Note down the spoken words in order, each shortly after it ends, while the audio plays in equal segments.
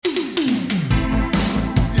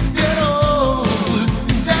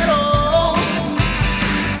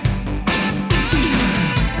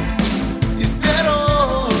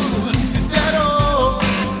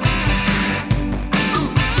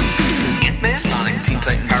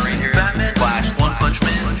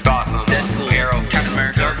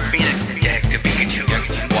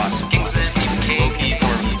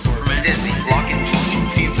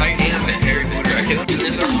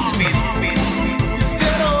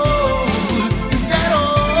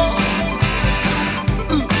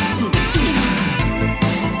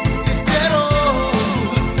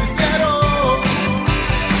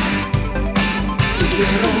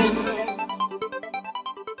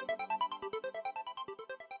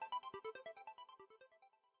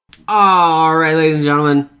Alright, ladies and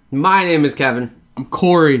gentlemen, my name is Kevin. I'm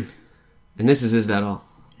Corey. And this is That All?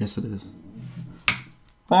 Yes, it is.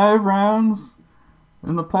 5 rounds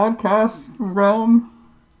in the podcast realm.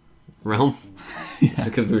 Realm? Yeah. Is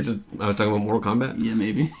it because I was talking about Mortal Kombat? Yeah,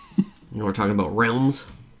 maybe. We're talking about realms.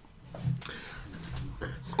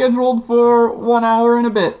 Scheduled for 1 hour and a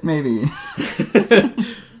bit, maybe.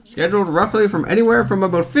 Scheduled roughly from anywhere from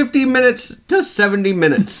about 50 minutes to 70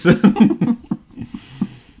 minutes.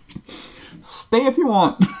 Stay if you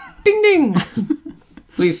want. Ding ding!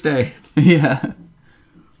 Please stay. Yeah.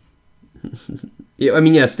 Yeah, I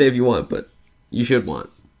mean, yeah, stay if you want, but you should want.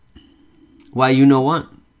 Why you no want?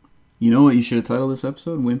 You know what you should have titled this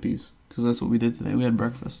episode? Wimpies. Because that's what we did today. We had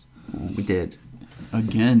breakfast. We did.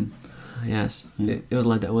 Again. Yes. Yeah. It was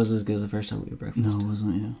like that. It wasn't as good as the first time we had breakfast. No, it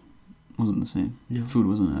wasn't, yeah. It wasn't the same. No. Food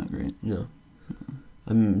wasn't that great. No.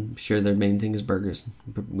 I'm sure their main thing is burgers.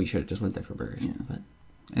 We should have just went there for burgers. Yeah. But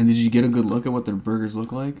And did you get a good look at what their burgers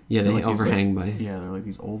look like? yeah, they They're like overhang these, by... Yeah, they're like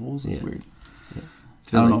these ovals. It's Yeah. weird. Yeah.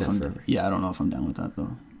 It's I don't been know like if that I'm... forever. Yeah, I don't know if I'm down with that,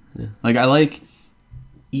 though. Yeah. Like, I like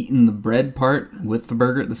eating the bread part with the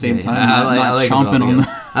burger at the same time. I Not like chomping on the...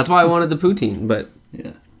 That's why I wanted the poutine, but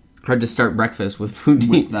Yeah. hard to start breakfast with poutine.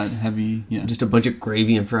 With that heavy... Yeah. Just a bunch of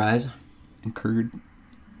gravy and fries. And curd.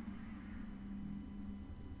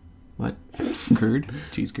 What? Curd?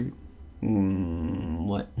 Cheese curd.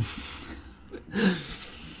 What?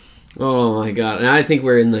 Oh my god! And I think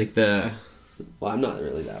we're in like the. Well, I'm not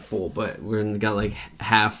really that full, but got like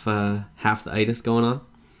half the itis going on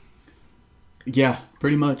Yeah,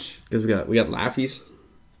 pretty much. because we got laughies.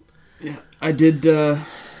 Yeah, I did,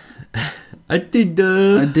 I did.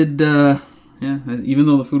 yeah, even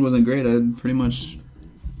though the food wasn't great, I pretty much,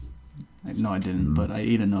 no, I didn't, but I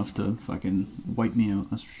ate enough to fucking wipe me out,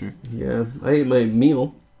 that's for sure. Yeah, I ate my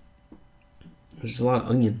meal. There's just a lot of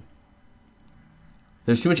onion.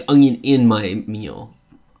 There's too much onion in my meal,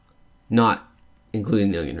 not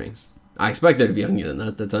including the onion rings. I expect there to be onion in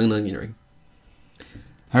that. That's an onion ring.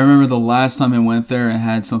 I remember the last time I went there, I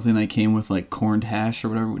had something that came with like corned hash or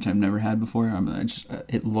whatever, which I've never had before.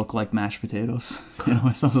 It looked like mashed potatoes, you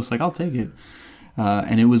know. So I was just like, I'll take it,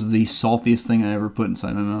 and it was the saltiest thing I ever put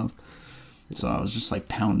inside my mouth. So I was just like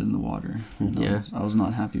pounding the water. Yeah, I was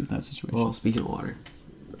not happy with that situation. Well, speaking of water,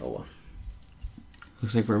 well.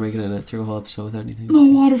 Looks like we're making it through a whole episode without anything. No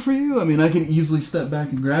water for you. I mean, I could easily step back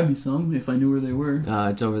and grab you some if I knew where they were.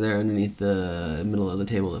 It's over there underneath the middle of the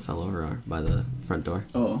table that fell over by the front door.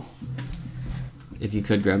 Oh. If you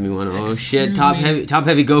could grab me one. Oh Excuse shit! me. Top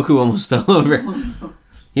heavy Goku almost fell over.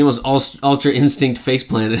 He almost ultra instinct face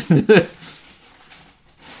planted.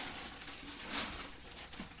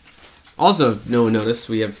 Also, if no one noticed,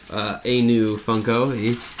 we have a new Funko.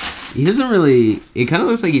 He doesn't really. It kind of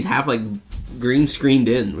looks like he's half like green screened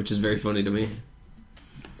in, which is very funny to me.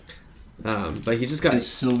 But he's just got His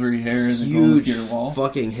silvery hair is going with huge your wall.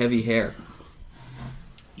 fucking heavy hair.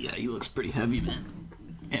 Yeah, he looks pretty heavy, man.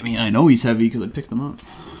 I mean, I know he's heavy because I picked him up.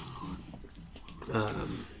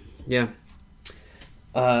 Yeah.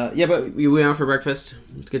 Yeah, but we went out for breakfast.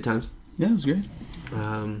 It's good times. Yeah, it was great.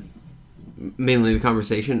 Mainly the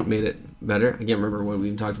conversation made it better. I can't remember what we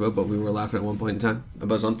even talked about, but we were laughing at one point in time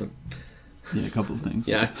about something. Yeah, a couple of things.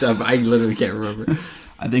 Yeah, so I literally can't remember.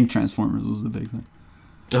 I think Transformers was the big thing.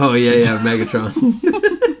 Oh, yeah, Megatron.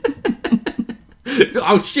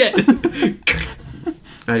 Oh, shit!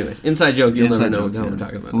 Anyways, inside joke, you'll Inside never know jokes, what yeah. we're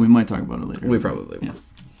talking about. Well, we might talk about it later. We probably will.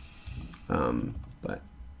 Yeah. But,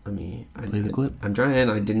 I mean... Play the clip. I'm trying,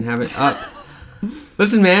 I didn't have it up.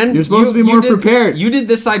 Listen, man. You're supposed to be more prepared. You did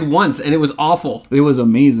this side once, and it was awful. It was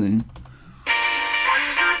amazing.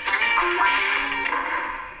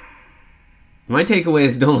 My takeaway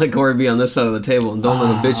is don't let Corey be on this side of the table, and don't let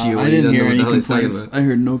him bitch you. When I didn't hear any know what the hell he's talking complaints. about. I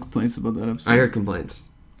heard no complaints about that episode. I heard complaints.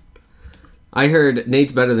 I heard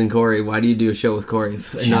Nate's better than Corey. Why do you do a show with Corey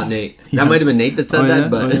and not Nate? Yeah. That might have been Nate that said that,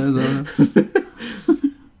 but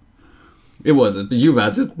it wasn't. Did you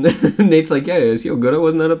imagine? Nate's like, yeah, see how good I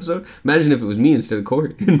was in that episode? Imagine if it was me instead of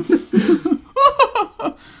Corey.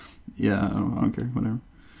 Yeah, I don't care. Whatever.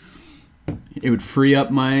 It would free up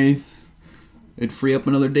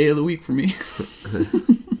another day of the week for me.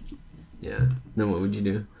 Yeah. Then what would you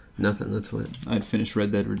do? Nothing. That's what. I'd finish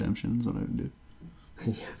Red Dead Redemption is what I would do.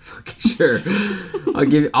 Yeah, fucking sure.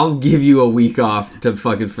 I'll give you a week off to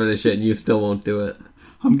fucking finish it, and you still won't do it.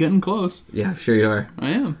 I'm getting close. Yeah, I'm sure you are. I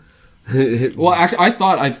am. Well, actually, I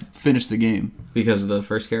thought I finished the game Because of the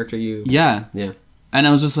first character you... Yeah. Yeah. And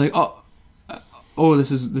I was just like, oh,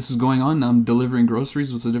 this is going on now. I'm delivering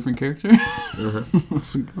groceries with a different character.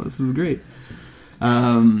 This is great.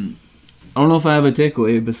 I don't know if I have a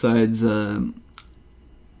takeaway besides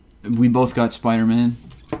we both got Spider-Man.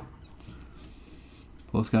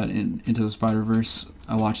 Both got Into the Spider-Verse.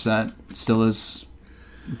 I watched that. Still as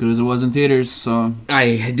good as it was in theaters, so...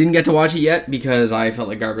 I didn't get to watch it yet because I felt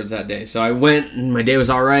like garbage that day. So I went, and my day was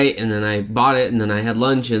alright, and then I bought it, and then I had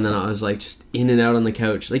lunch, and then I was, like, just in and out on the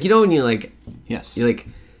couch. Like, you know when you, like... Yes. You, like,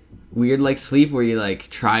 weird, like, sleep where you, like,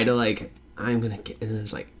 try to, like, I'm gonna get... And then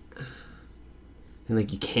it's like... And,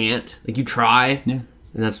 like, you can't. Like, you try. Yeah.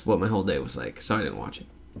 And that's what my whole day was like. So I didn't watch it.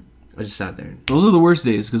 I just sat there. Those are the worst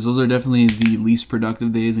days, because those are definitely the least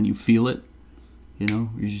productive days, and you feel it. You know?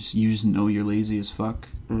 You just know you're lazy as fuck.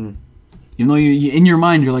 Mm. Even though you in your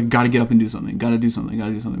mind, you're like, gotta get up and do something. Gotta do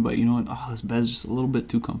something. But you know what? Oh, this bed's just a little bit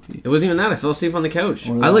too comfy. It wasn't even that. I fell asleep on the couch.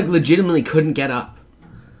 Or I, like, legitimately couldn't get up.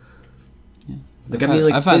 Yeah.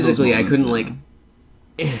 Like, physically, I couldn't, like...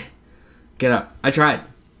 get up. I tried.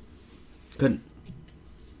 Couldn't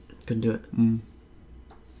do it.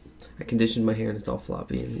 I conditioned my hair and it's all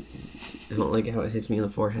floppy and I don't like how it hits me on the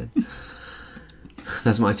forehead.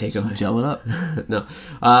 That's my takeaway. Just gel it up. No.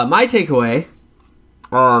 My takeaway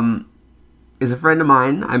is a friend of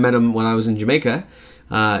mine. I met him when I was in Jamaica.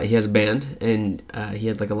 He has a band and he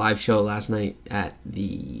had like a live show last night at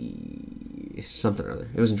the something or other.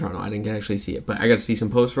 It was in Toronto. I didn't actually see it, but I got to see some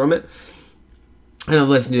posts from it. And I've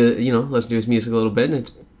listened to his music a little bit and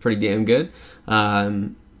it's pretty damn good.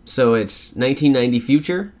 So it's 1990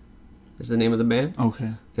 Future is the name of the band.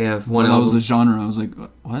 Okay. They have one album. That was the genre. I was like,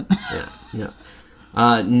 what? Yeah.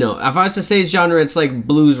 No. If I was to say genre, it's like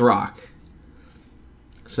blues rock.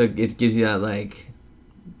 So it gives you that like...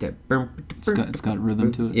 It's got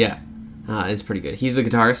rhythm to it. Yeah. It's pretty good. He's the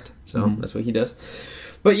guitarist, so that's what he does.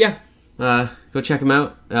 But yeah, go check them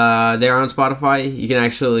out. They're on Spotify. You can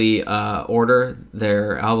actually order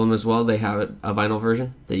their album as well. They have a vinyl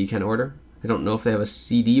version that you can order. I don't know if they have a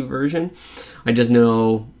CD version. I just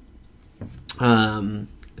know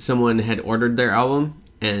someone had ordered their album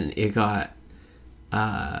and it got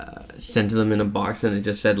sent to them in a box and it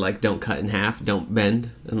just said like, don't cut in half, don't bend,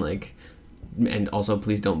 and also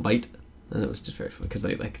please don't bite. And it was just very funny because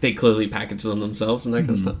they clearly packaged them themselves and that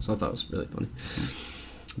kind of stuff. So I thought it was really funny.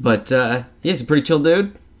 But yeah, he's a pretty chill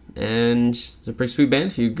dude and it's a pretty sweet band.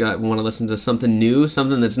 If you want to listen to something new,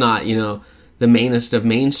 something that's not, the mainest of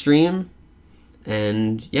mainstream.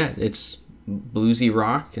 And yeah, it's bluesy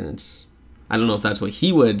rock, and it's... I don't know if that's what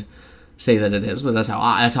he would say that it is, but that's how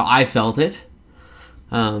I felt it.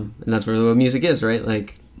 And that's really what music is, right?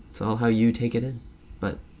 Like, it's all how you take it in.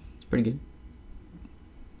 But it's pretty good.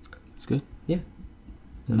 It's good. Yeah.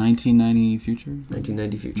 1990 Future?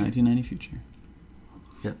 1990 Future. 1990 Future.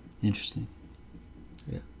 Yeah. Interesting.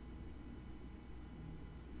 Yeah.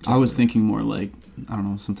 I was thinking more like, I don't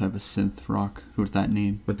know, some type of synth rock with that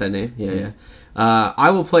name. With that name? Yeah.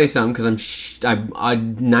 I will play some because I'm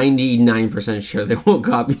 99% sure they won't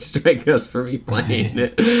copy strike us for me playing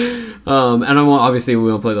it. And obviously we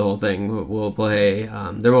won't play the whole thing. We'll play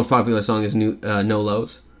their most popular song is No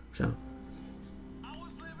Lows. So. I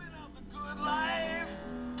was living out the good life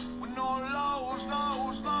with no lows,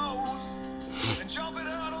 and jumping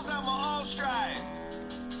hurdles at my all stride.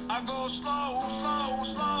 I go slow,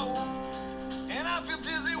 and I feel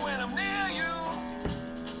dizzy when I'm near you.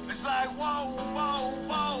 It's like whoa,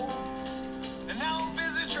 and now I'm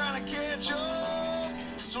busy trying to catch up.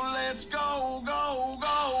 So let's go.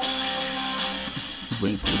 Just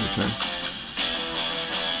waiting for the guitar.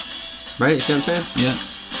 Right? You see what I'm saying? Yeah.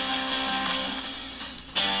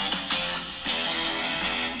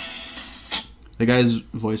 The guy's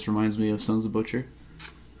voice reminds me of Sons of Butcher.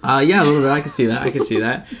 Yeah, a little bit. I can see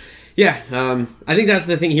that. Yeah, I think that's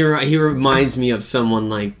the thing. He reminds me of someone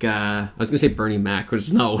like I was gonna say Bernie Mac, which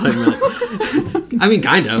is not what I meant. I mean,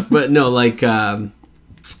 kind of, but no, like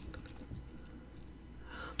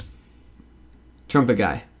trumpet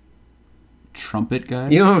guy. Trumpet guy?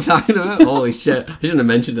 You know what I'm talking about? Holy shit! I shouldn't have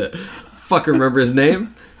mentioned it. Fuck, remember his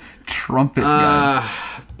name? Trumpet guy.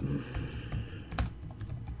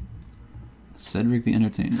 Cedric the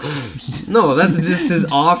Entertainer. No, that's just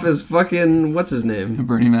his office fucking... What's his name?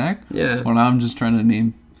 Bernie Mac? Yeah. Well, now I'm just trying to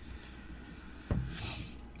name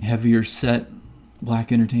heavier set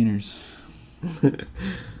black entertainers.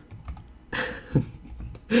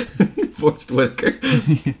 Forrest Whitaker.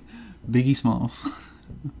 Biggie Smalls.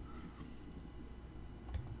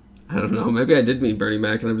 I don't know. Maybe I did mean Bernie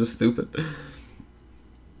Mac and I'm just stupid.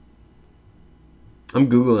 I'm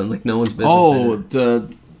Googling like no one's business. Oh,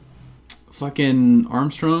 the... Fucking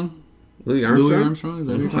Armstrong? Louis Armstrong? Louis Armstrong? Is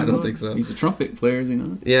that what you're talking I don't about? think so. He's a trumpet player, is he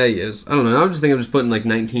not? Yeah, he is. I don't know. I'm just thinking of just putting like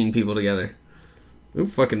 19 people together. Who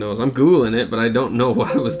fucking knows? I'm Googling it, but I don't know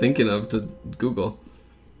what I was thinking of to Google.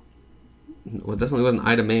 Well, it definitely wasn't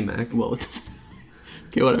Ida Mae Mac. Well, it's...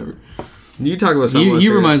 Okay, whatever. You talk about something. He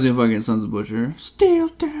reminds me of fucking Sons of Butcher. Still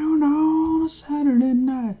down on a Saturday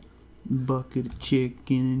night. Bucket of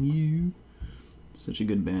chicken and you. Such a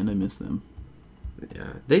good band. I miss them.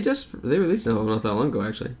 Yeah. They released an album not that long ago,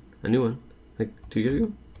 actually. A new one. Like 2 years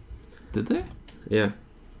ago. Did they? Yeah.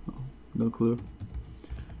 No clue.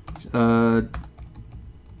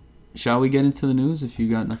 Shall we get into the news if you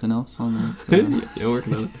got nothing else on that? Yeah,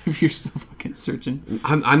 working on it. If you're still fucking searching.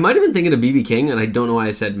 I might have been thinking of BB King, and I don't know why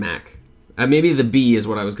I said Mac. Maybe the B is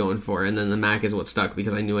what I was going for, and then the Mac is what stuck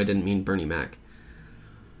because I knew I didn't mean Bernie Mac.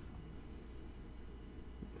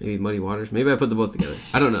 Maybe Muddy Waters. Maybe I put them both together.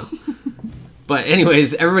 I don't know. But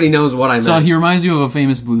anyways, everybody knows what I meant. So he reminds you of a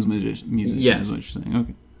famous blues musician. Yes. Is what you're saying.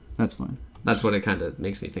 Okay. That's fine. That's what it kind of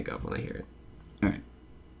makes me think of when I hear it. Alright.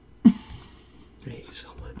 I hate you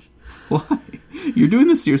so much. Why? You're doing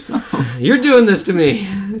this to yourself. You're doing this to me.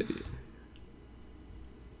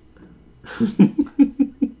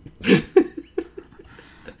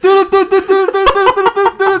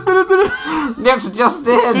 That's just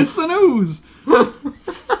it. It's the news.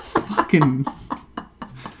 Fucking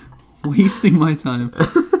wasting my time.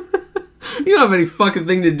 You don't have any fucking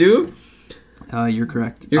thing to do. You're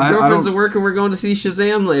correct. Your girlfriend's at work and we're going to see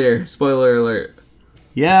Shazam later. Spoiler alert.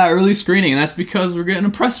 Yeah, early screening, and that's because we're getting a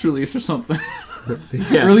press release or something.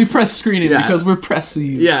 Yeah. Early press screening Yeah. because we're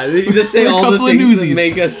pressies. Yeah, you just say We're a all the couple of things that newsies.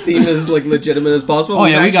 make us seem as like legitimate as possible. Oh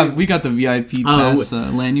yeah, Actually, we got the VIP pass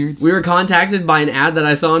lanyards. we were contacted by an ad that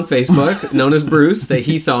I saw on Facebook, known as Bruce, that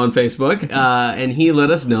he saw on Facebook, and he let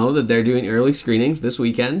us know that they're doing early screenings this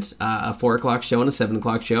weekend, a 4 o'clock show and a 7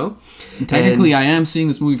 o'clock show. Technically, I am seeing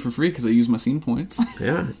this movie for free because I use my scene points.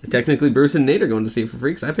 Yeah, technically Bruce and Nate are going to see it for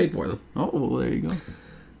free because I paid for them. Oh, well, there you go.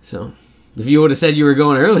 So, if you would have said you were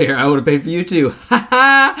going earlier, I would have paid for you too. Ha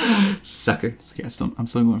ha! Sucker. Yeah, I'm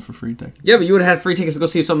still going for free tech. Yeah, but you would have had free tickets to go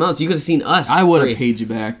see something else. You could have seen us. I would free. have paid you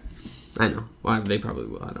back. I know. Well, they probably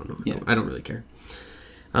will. I don't know. Yeah. I don't really care.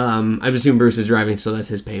 I assume Bruce is driving, so that's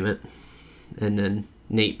his payment. And then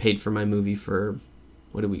Nate paid for my movie for...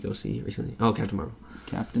 What did we go see recently? Oh, Captain Marvel.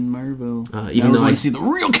 Captain Marvel. Even now we're though going to see the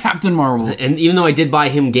real Captain Marvel. And even though I did buy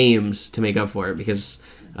him games to make up for it, because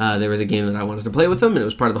there was a game that I wanted to play with him, and it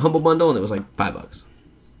was part of the Humble Bundle, and it was like $5.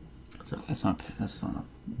 So That's not a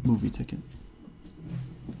movie ticket.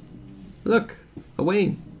 look, a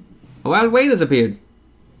Wayne. A wild Wayne has appeared.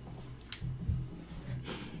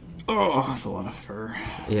 Oh, that's a lot of fur.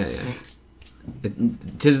 Yeah.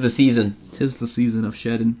 Tis the season. Tis the season of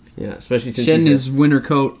shedding. Yeah, especially since Shedding his winter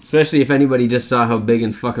coat. especially if anybody just saw how big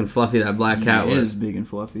and fucking fluffy that black cat It was. is big and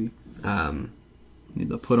fluffy. Um, Need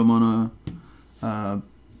to put him on a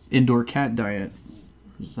indoor cat diet.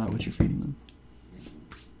 Is that what you're feeding them?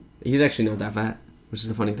 he's actually not that fat, which is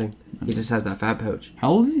the funny thing. He just has that fat pouch. How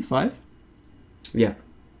old is he? 5? Yeah,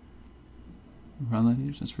 Around that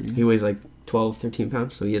age? That's pretty he good. weighs like 12, 13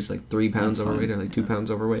 pounds, so he is like 3 pounds That's fine. overweight or like 2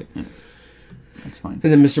 pounds overweight. That's fine.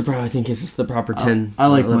 And then Mr. Prow, I think, is just the proper 10, I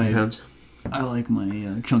like 11 my- pounds. I like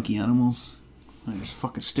my chunky animals. I just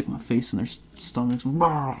fucking stick my face in their stomachs. If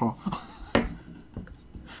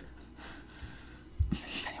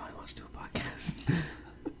anyone wants to do a podcast,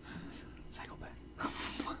 psychopath.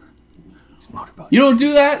 You don't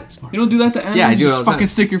do that? You don't do that to animals? Yeah, I do You it just all the fucking time.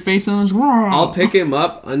 stick your face in them. I'll pick him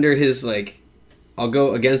up under his, like, I'll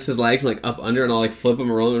go against his legs and, like, up under, and I'll, like, flip him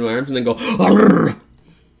and roll him in my arms and then go, "Arrgh."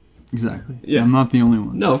 Exactly. So Yeah. I'm not the only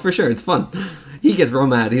one. No, for sure, it's fun. He gets real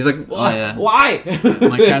mad. He's like, what? yeah. Why?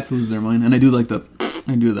 My cats lose their mind, and I do like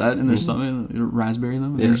I do that in their stomach, raspberry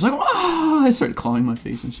them, and they're just like, "Wah!" They start clawing my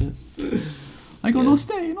face and shit. I go, no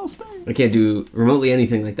stay. I can't do remotely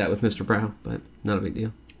anything like that with Mr. Prow, but not a big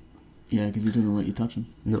deal. Yeah, because he doesn't let you touch him.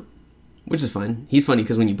 No. Which is fine. He's funny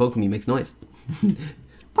because when you poke him, he makes noise.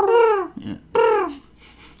 Yeah.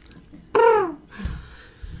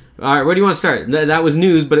 Alright, where do you want to start? That was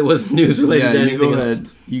news, but it wasn't news related Yeah, to you anything go else. ahead.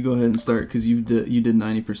 You go ahead and start because you did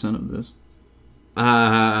 90% of this.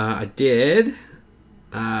 I did.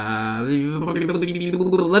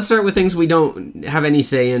 Let's start with things we don't have any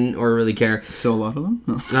say in or really care. So a lot of them.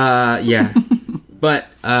 No. Yeah. But,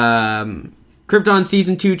 Krypton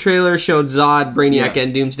Season 2 trailer showed Zod, Brainiac, Yeah.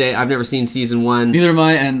 and Doomsday. I've never seen Season 1. Neither am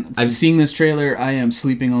I, and seeing this trailer, I am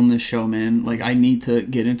sleeping on this show, man. Like, I need to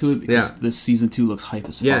get into it because this season 2 looks hype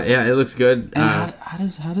as fuck. Yeah, it looks good. And how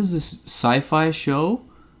does this sci-fi show,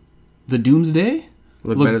 the Doomsday,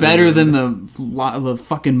 look better than the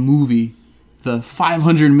fucking movie, the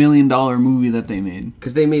 $500 million movie that they made?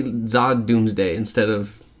 Because they made Zod Doomsday instead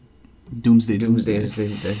of Doomsday. Doomsday.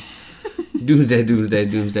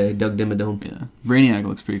 Doug Dimmadome. Yeah, Brainiac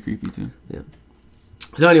looks pretty creepy too. Yeah.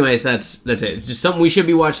 So, anyways, that's it. It's just something we should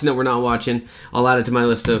be watching that we're not watching. I'll add it to my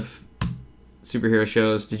list of superhero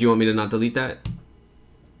shows. Did you want me to not delete that?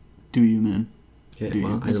 Do you, man? Okay, Do you?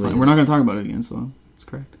 well, It's fine. We're not going to talk about it again, so it's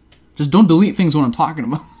correct. Just don't delete things when I'm talking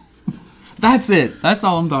about. That's it. That's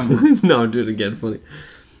all I'm talking about. No, do it again. Funny.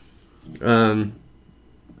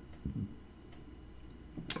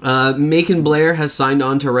 Macon Blair has signed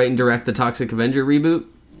on to write and direct the Toxic Avenger reboot.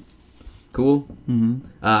 Cool. Mm-hmm.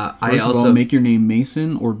 I First also of all, make your name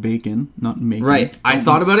Mason or Bacon, not Macon. right. I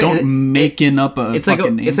thought about it. Don't making up a it's fucking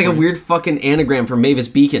like name. It's like a for it. weird fucking anagram for Mavis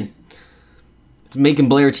Beacon. It's Macon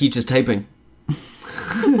Blair teaches typing,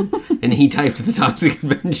 and he typed the Toxic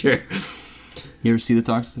Avenger. You ever see the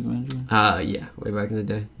Toxic Avenger? Yeah, way back in the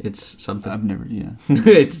day. It's something. I've never. Yeah.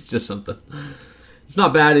 It's just something. It's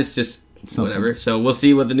not bad. It's just Something. whatever. So we'll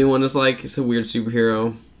see what the new one is like. It's a weird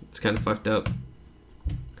superhero. It's kind of fucked up.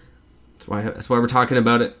 That's why we're talking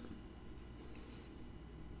about it.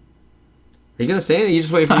 Are you gonna say it? Or you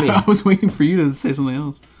just wait for me. I was waiting for you to say something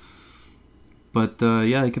else. But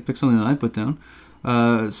yeah, you could pick something that I put down.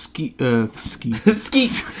 Skeet. Skeet.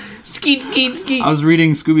 I was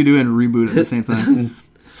reading Scooby Doo and Reboot at the same time.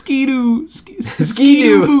 Skidoo.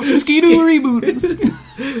 Skidoo. Skidoo reboot.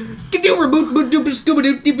 Skidoo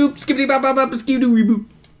reboot.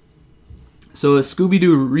 So a Scooby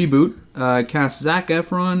Doo reboot casts Zac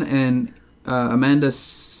Efron and Amanda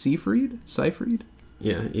Seyfried.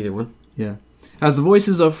 Yeah, either one. Yeah, as the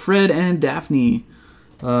voices of Fred and Daphne.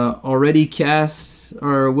 Already cast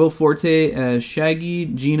are Will Forte as Shaggy,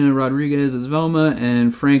 Gina Rodriguez as Velma,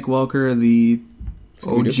 and Frank Welker, the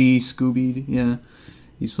Scooby-Doo. OG Scooby. Yeah,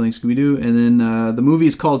 he's playing Scooby-Doo. And then the movie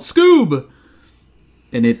is called Scoob!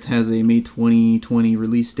 And it has a May 2020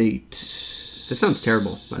 release date. This sounds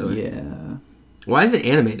terrible, by the way. Yeah. Why is it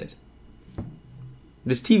animated?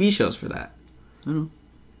 There's TV shows for that. I don't know.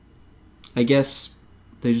 I guess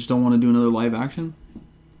they just don't want to do another live action.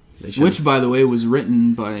 Which, by the way, was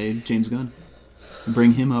written by James Gunn.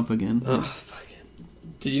 Bring him up again. Oh, fuck him.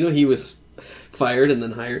 Did you know he was fired and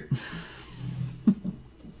then hired?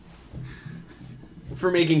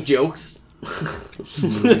 For making jokes?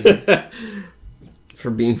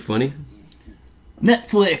 For being funny?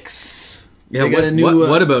 Netflix! Yeah, They got a new,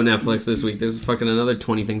 what about Netflix this week? There's fucking another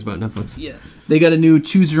 20 things about Netflix. Yeah. They got a new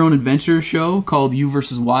Choose Your Own Adventure show called You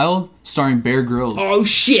vs. Wild, starring Bear Grylls. Oh,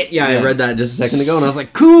 shit! Yeah, Yeah. I read that just a second ago, and I was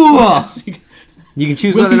like, cool! Yes. You can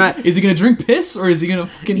choose whether or not... Is he gonna drink piss or is he gonna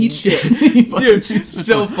fucking eat shit? Dude,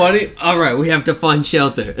 so funny. Alright, we have to find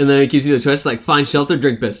shelter. And then it gives you the choice, like, find shelter,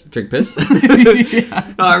 drink piss. Drink piss?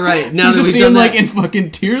 Yeah, Alright, now that just we've done like that... in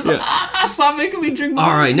fucking tears. Yeah. Like, stop making me drink my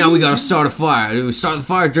Alright, now we gotta start a fire. Do we start the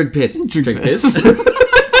fire, drink piss? Drink piss.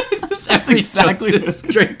 That's exactly this.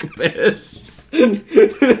 Drink piss.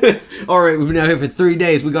 Alright, we've been out here for 3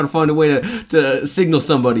 days. We gotta find a way to signal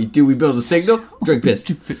somebody. Do we build a signal? Drink piss.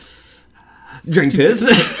 Drink piss. Drink piss.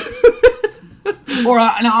 Or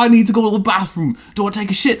now I need to go to the bathroom. Do I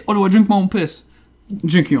take a shit or do I drink my own piss?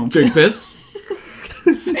 Drink your own Drink piss.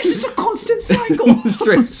 It's just a constant cycle.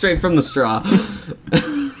 straight from the straw.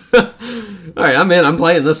 Alright, I'm in. I'm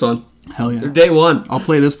playing this one. Hell yeah. Day one. I'll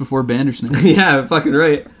play this before Bandersnatch. Yeah, fucking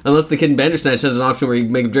right. Unless the kid in Bandersnatch has an option where you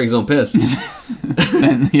can make him drink his own piss.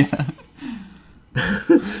 And, yeah.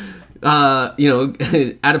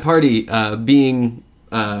 At a party, being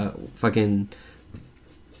fucking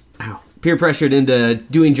peer pressured into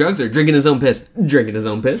doing drugs or drinking his own piss. Drinking his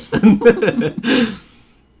own piss.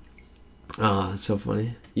 Oh, that's so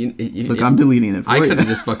funny. Look, I'm deleting it for I you. could have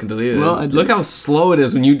just fucking deleted Well, it. I did. Look how slow it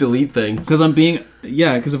is when you delete things. Because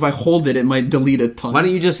because if I hold it, it might delete a ton. Why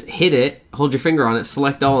don't you just hit it, hold your finger on it,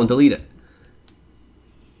 select all, and delete it?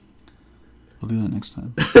 I'll do that next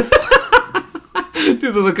time.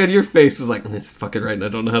 Dude, the look on your face was like, it's fucking right, and I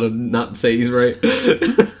don't know how to not say he's right.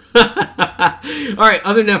 Alright,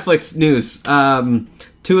 other Netflix news.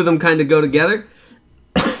 Two of them kind of go together.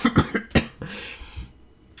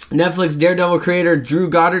 Netflix Daredevil creator Drew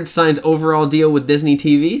Goddard signs overall deal with Disney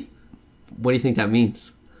TV. What do you think that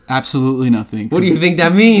means? Absolutely nothing. What do you think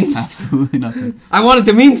that means? Absolutely nothing. I want it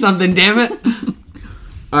to mean something, damn it.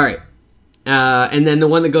 Alright. And then the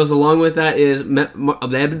one that goes along with that is the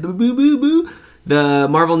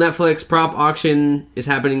Marvel Netflix prop auction is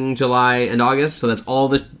happening in July and August. So that's all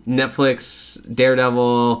the Netflix,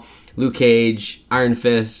 Daredevil, Luke Cage, Iron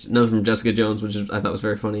Fist, none from Jessica Jones, which I thought was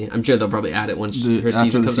very funny. I'm sure they'll probably add it once her After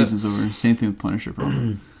season the comes season's over. Same thing with Punisher,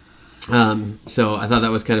 probably. So I thought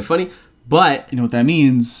that was kind of funny. But You know what that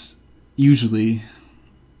means? Usually,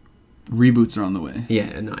 reboots are on the way.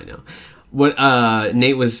 yeah, no, I know. What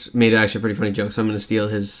Nate made actually a pretty funny joke, so I'm going to steal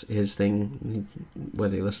his thing,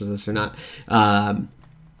 whether he listens to this or not.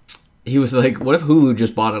 He was like, "What if Hulu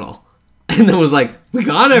just bought it all?" And then was like, "We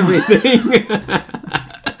got everything."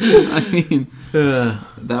 I mean,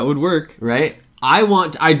 that would work. Right?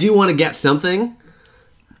 I do want to get something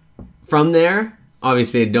from there.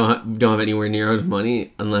 Obviously, I don't have anywhere near enough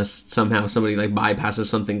money unless somehow somebody like bypasses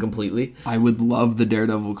something completely. I would love the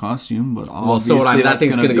Daredevil costume, but Well, obviously so would I. That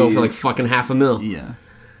thing's gonna gonna go for like fucking $500,000. Yeah,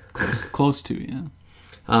 close to, yeah.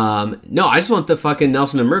 No, I just want the fucking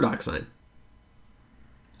Nelson and Murdoch sign.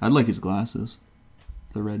 I'd like his glasses,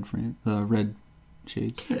 the red frame, the red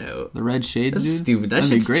shades, Get out. the red shades. That's dude. stupid. That That'd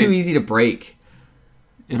be shit's great. too easy to break.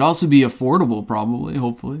 It'd also be affordable, probably.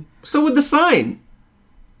 Hopefully, So would the sign.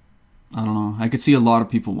 I don't know. I could see a lot of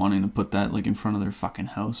people wanting to put that like in front of their fucking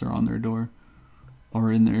house or on their door,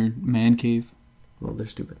 or in their man cave. Well, they're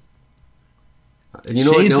stupid.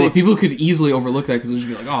 Shades, people could easily overlook that because they'd just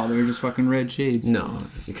be like, "Oh, they're just fucking red shades." No,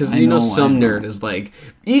 because I you know know, some I know. nerd is like,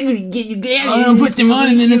 you can get you. I'm gonna put them on,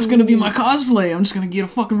 and then it's gonna be my cosplay. I'm just gonna get a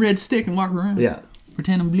fucking red stick and walk around. Yeah,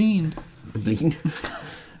 Pretend I'm blind. bleed.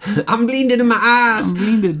 I'm bleeding in my eyes. I'm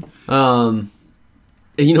blinded.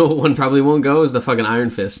 You know what one probably won't go is the fucking Iron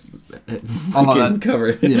Fist. that-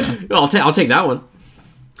 cover. yeah. No, I'll take that one.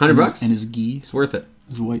 $100. And his gi, It's worth it.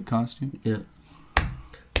 his white costume. Yeah.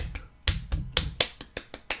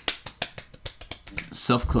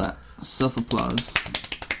 Self-clap. Self-applause.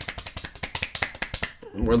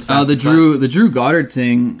 World's The fastest Drew Goddard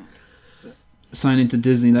thing, signing to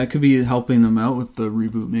Disney, that could be helping them out with the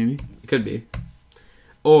reboot, maybe. It could be.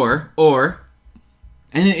 Or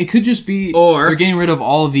And it could just be Or- they're getting rid of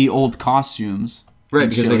all the old costumes. Right, and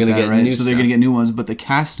because shit they're gonna that, get right? new So they're stuff. gonna get new ones, but the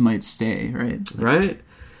cast might stay, right? right?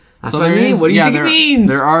 That's So what I there mean. is- What do you yeah, think there, it means?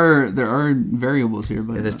 There are variables here,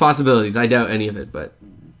 but There's possibilities. I doubt any of it, but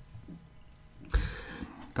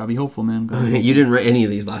gotta be hopeful, man. Gotta be you didn't write any of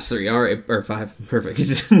these last three. All right, or five. Perfect.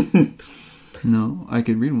 hopeful. No, I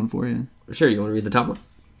could read one for you. Sure, you want to read the top one?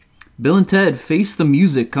 Bill and Ted Face the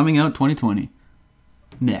Music, coming out 2020.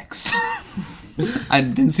 Next. I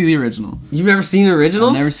didn't see the original. You've never seen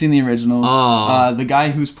originals? I've never seen the original. Oh. The guy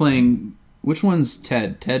who's playing... Which one's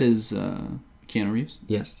Ted? Ted is Keanu Reeves?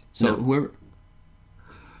 Yes. So No. whoever...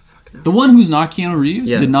 The one who's not Keanu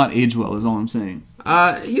Reeves Yeah. did not age well, is all I'm saying.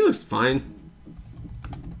 He looks fine.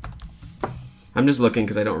 I'm just looking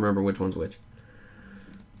because I don't remember which one's which.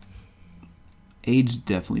 Age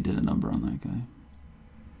definitely did a number on that guy.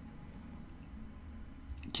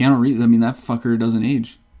 Keanu Reeves, I mean, that fucker doesn't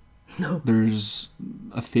age. No. There's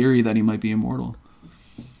a theory that he might be immortal.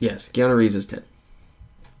 Yes, Keanu Reeves is 10.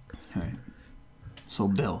 Alright. So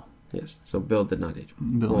Bill. Yes, so Bill did not age.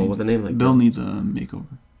 Bill well, needs, with a name like Bill needs a makeover.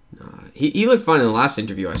 He looked fine in the last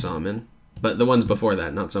interview I saw him in, but the ones before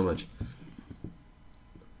that, not so much.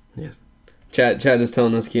 Yes. Chad is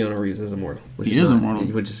telling us Keanu Reeves is immortal. He is immortal.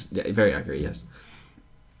 Which is very accurate, yes.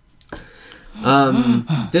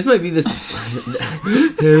 This might be this.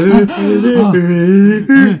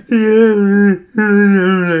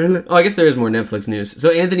 Oh, I guess there is more Netflix news.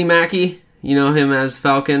 So Anthony Mackie, you know him as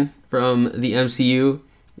Falcon from the MCU.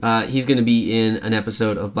 He's going to be in an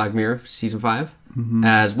episode of Black Mirror season 5,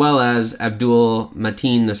 as well as Abdul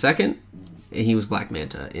Mateen II. And he was Black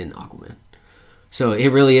Manta in Aquaman. So it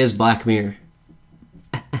really is Black Mirror.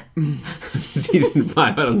 Season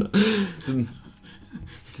 5, I don't know. It's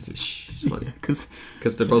funny.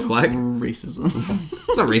 Because they're both black? Racism.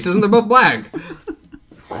 It's not racism, they're both black.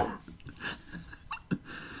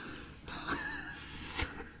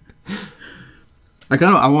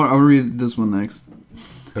 I want to read this one next.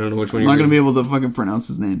 I don't know which one I'm you're not going to be reading. able to fucking pronounce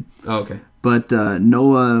his name. Oh, okay. But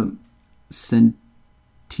Noah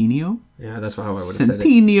Centineo? Yeah, that's how I would have said it.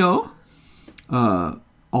 Centineo.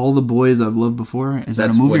 All the Boys I've Loved Before. Is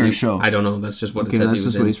that a movie or a show? I don't know. That's just what Okay, it said. that's he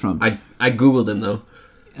was just where in. he's from. I googled him though.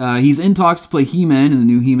 He's in talks to play He-Man in the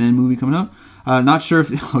new He-Man movie coming up. Not sure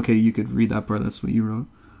if... Okay, you could read that part. That's what you wrote.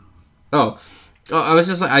 Oh, I was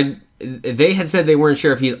just like they had said they weren't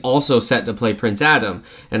sure if he's also set to play Prince Adam,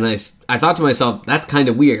 and I thought to myself that's kind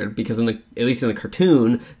of weird because at least in the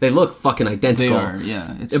cartoon they look fucking identical. They are,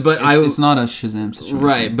 yeah. It's not a Shazam situation.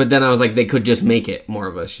 Right, but then I was like, they could just make it more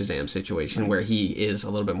of a Shazam situation where he is a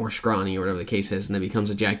little bit more scrawny or whatever the case is, and then becomes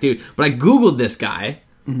a jack dude. But I googled this guy.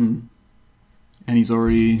 Mm-hmm. And he's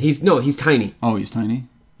already... He's tiny. Oh, he's tiny?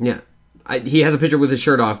 Yeah. He has a picture with his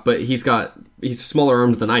shirt off, but he's smaller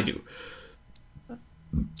arms than I do.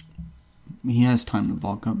 He has time to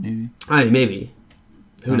bulk up, maybe. Maybe.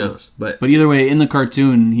 Who knows? But either way, in the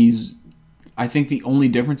cartoon, he's... I think the only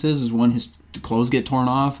difference is when his clothes get torn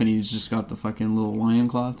off and he's just got the fucking little lion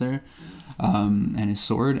cloth there. And his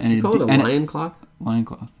sword. And you call it a lion cloth? Lion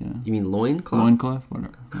cloth, yeah. You mean loin cloth? Loin cloth?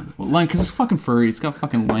 Whatever. Well, lion, because it's fucking furry. It's got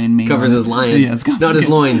fucking lion mane Covers on it. his lion. Yeah, it's got Not his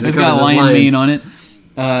loins. It's covers got his lion lions. mane on it.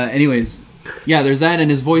 Anyways, yeah, there's that,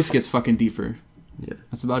 and his voice gets fucking deeper. Yeah.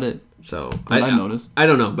 That's about it. So That I've noticed. I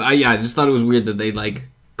don't know, but I just thought it was weird that they like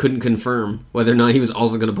couldn't confirm whether or not he was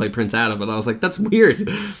also going to play Prince Adam. But I was like, that's weird.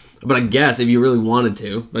 But I guess if you really wanted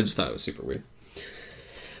to, I just thought it was super weird.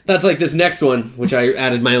 That's like this next one, which I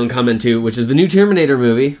added my own comment to, which is the new Terminator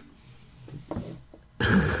movie.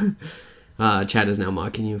 Chad is now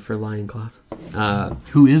mocking you for lying cloth.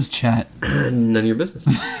 Who is Chat? None of your business.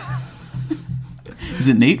 Is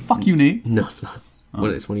it Nate? Fuck you, Nate. No, it's not.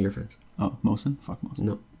 It's one of your friends. Oh, Mosin? Fuck Mosin.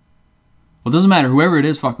 No. Well, it doesn't matter. Whoever it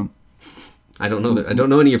is, fuck him. I don't know. I don't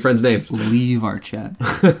know any of your friends' names. Leave our chat.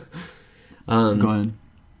 Go ahead.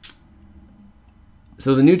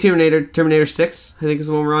 So the new Terminator 6, I think is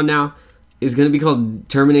the one we're on now, is going to be called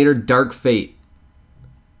Terminator Dark Fate.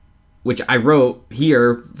 Which I wrote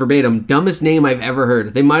here, verbatim, dumbest name I've ever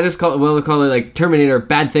heard. They might as well call it like Terminator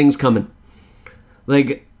Bad Things Coming.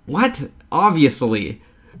 Like, what? Obviously.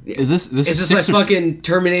 Is this like fucking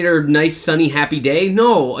Terminator Nice Sunny Happy Day?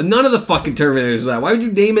 No, none of the fucking Terminators is that. Why would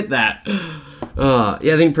you name it that? Yeah,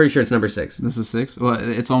 I think pretty sure it's number 6. This is 6? Well,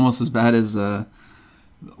 it's almost as bad as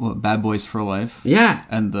Bad Boys for Life. Yeah.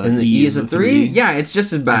 And the E is a 3? Yeah, it's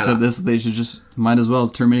just as bad. So they should just, might as well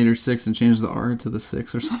Terminator 6 and change the R to the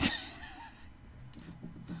 6 or something.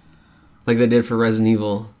 Like they did for Resident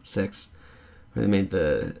Evil 6. Where they made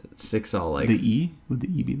the 6 all like... The E? Would the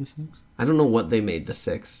E be the 6? I don't know what they made the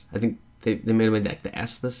 6. I think they made like the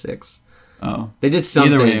S the 6. Oh. They did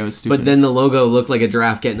something, Either way, it was stupid. but then the logo looked like a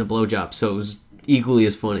giraffe getting a blowjob, so it was equally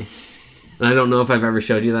as funny. And I don't know if I've ever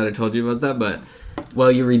showed you that or told you about that, but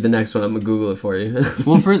while you read the next one, I'm going to Google it for you.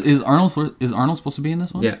 Well, is Arnold supposed to be in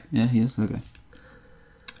this one? Yeah. Yeah, he is? Okay.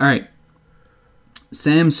 All right.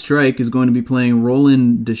 Sam Strike is going to be playing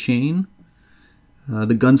Roland Deschain,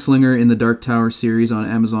 the gunslinger in the Dark Tower series on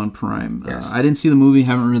Amazon Prime. Yes. I didn't see the movie,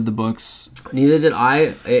 haven't read the books. Neither did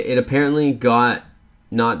I. It apparently got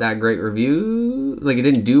not that great review. Like, it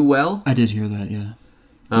didn't do well. I did hear that, yeah.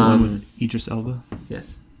 The one with Idris Elba.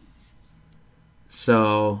 Yes.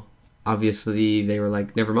 So, obviously, they were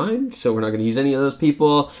like, never mind, so we're not going to use any of those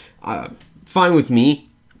people. Fine with me.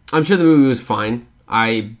 I'm sure the movie was fine.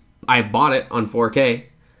 I bought it on 4K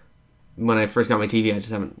when I first got my TV. I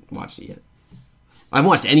just haven't watched it yet. I haven't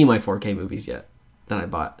watched any of my 4K movies yet that I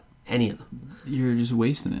bought. Any of them. You're just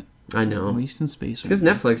wasting it. I know. Wasting space. Because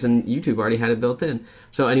Netflix and YouTube already had it built in.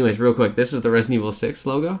 So anyways, real quick, this is the Resident Evil 6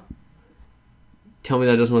 logo. Tell me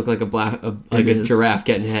that doesn't look like a giraffe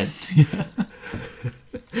getting head.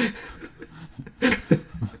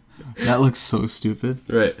 That looks so stupid.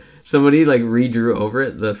 Right. Somebody like redrew over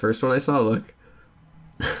it. The first one I saw, look.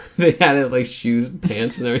 They had it like shoes and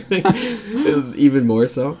pants and everything. Even more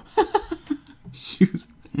so.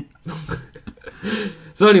 Shoes and pants.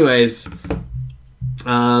 So anyways,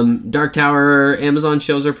 Dark Tower Amazon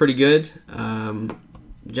shows are pretty good.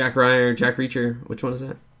 Jack Reacher, which one is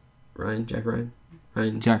that? Jack Ryan. Yeah.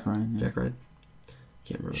 Jack Ryan.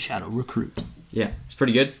 Can't remember. Shadow Recruit. Yeah, it's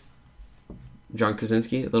pretty good. John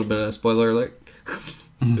Krasinski, a little bit of spoiler alert.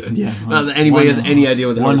 Yeah. Anybody has any idea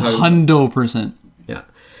what the hell we're talking about? 100%. Yeah.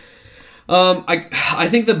 I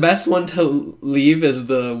think the best one to leave is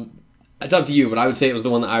the... It's up to you, but I would say it was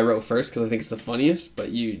the one that I wrote first because I think it's the funniest, but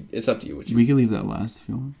it's up to you. We can leave that last if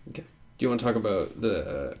you want. Okay. Do you want to talk about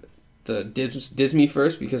the Disney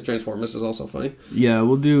first because Transformers is also funny? Yeah,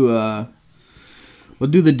 we'll do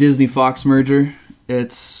the Disney Fox merger.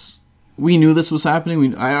 We knew this was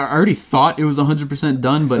happening. I already thought it was 100%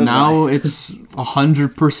 done, but now it's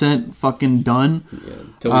 100% fucking done. Yeah,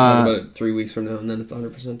 until we talk about it 3 weeks from now, and then it's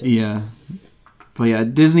 100% done. Yeah. But yeah,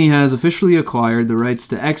 Disney has officially acquired the rights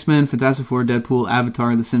to X-Men, Fantastic Four, Deadpool,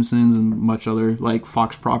 Avatar, The Simpsons, and much other like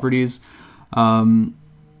Fox properties. The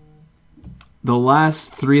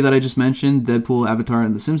last 3 that I just mentioned, Deadpool, Avatar,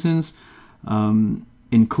 and The Simpsons,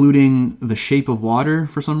 including The Shape of Water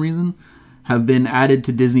for some reason, have been added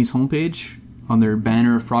to Disney's homepage on their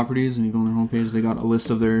banner of properties. When you go on their homepage, they got a list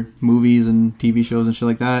of their movies and TV shows and shit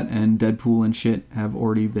like that, and Deadpool and shit have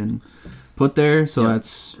already been put there, so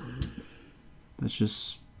that's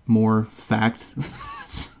just more fact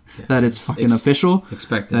that it's fucking official,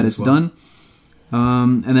 that it's done.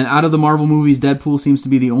 And then out of the Marvel movies, Deadpool seems to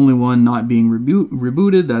be the only one not being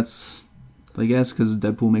rebooted. That's, I guess, because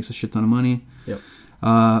Deadpool makes a shit ton of money. Yep.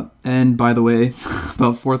 And by the way,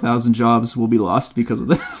 about 4,000 jobs will be lost because of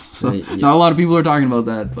this. So yeah. not a lot of people are talking about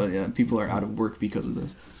that, but yeah, people are out of work because of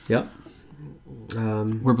this. Yep.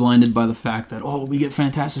 We're blinded by the fact that we get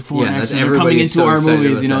Fantastic Four and X-Men are coming into so our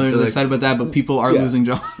movies. They're They're excited about that, but people are losing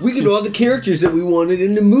jobs. We get all the characters that we wanted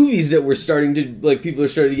in the movies that we're starting to people are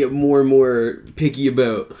starting to get more and more picky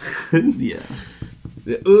about. Yeah.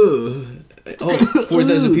 Oh,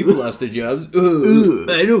 4,000 people lost their jobs.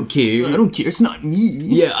 I don't care. I don't care. It's not me.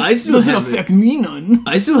 Yeah, I still doesn't have affect me none.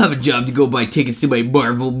 I still have a job to go buy tickets to my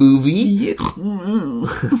Marvel movie. Yeah.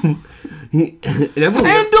 and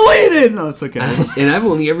deleted. No, it's okay. And I've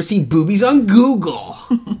only ever seen boobies on Google.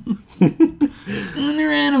 And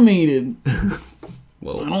they're animated.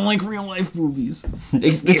 Whoa. I don't like real life movies.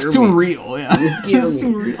 It's too real. Yeah, it's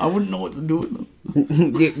too real. I wouldn't know what to do with them.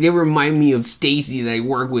 They remind me of Stacy that I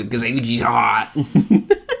work with because I think she's hot.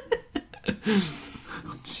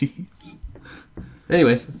 Jeez.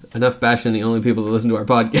 Anyways, enough bashing the only people that listen to our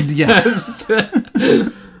podcast. Yes.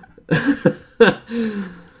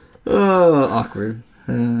 Oh, awkward.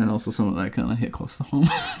 And also some of that kind of hit close to home.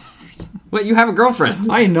 What, you have a girlfriend?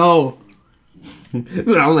 I know. I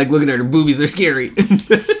don't like looking at her boobies, they're scary.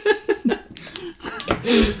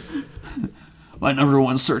 My number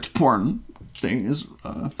one search porn thing is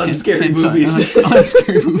unscary boobies.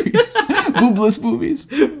 Unscary boobies. Boobless boobies.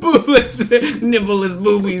 Boobless, nibbleless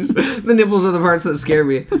boobies. The nipples are the parts that scare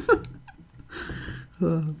me.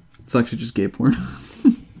 It's actually just gay porn.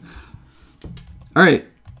 Alright.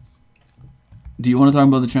 Do you want to talk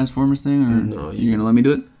about the Transformers thing? Or No. You're going to let me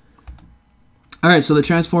do it? Alright, so the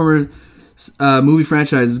Transformers movie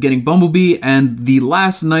franchise is getting Bumblebee and the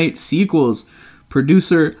Last Night sequels.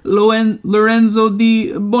 Producer Lorenzo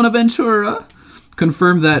Di Bonaventura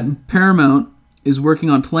confirmed that Paramount is working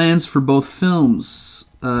on plans for both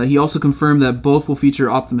films. He also confirmed that both will feature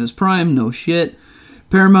Optimus Prime. No shit.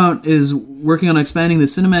 Paramount is working on expanding the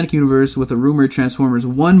cinematic universe with a rumored Transformers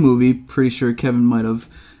 1 movie. Pretty sure Kevin might have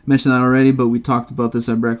mentioned that already, but we talked about this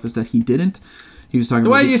at breakfast that he didn't. He was talking.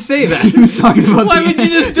 Why did you say that? He was talking about. Why would you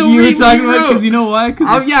just still you read were talking what you about wrote? because you know why?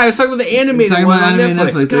 Because yeah, I was talking about the animated one on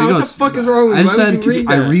Netflix. God, what the fuck is wrong with you? Why would you read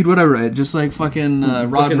I that? read what I read, just like fucking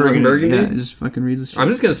Rod Burgundy. Yeah, just fucking reads this shit. I'm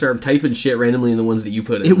just gonna start typing shit randomly in the ones that you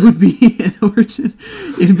put in. It would be an origin.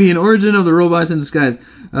 It'd be an origin of the robots in disguise.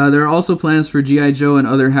 There are also plans for G.I. Joe and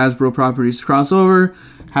other Hasbro properties to cross over.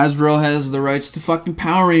 Hasbro has the rights to fucking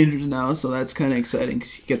Power Rangers now, so that's kind of exciting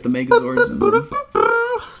because you get the Megazords and them.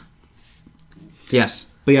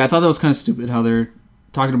 Yes. But yeah, I thought that was kind of stupid how they're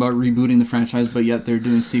talking about rebooting the franchise, but yet they're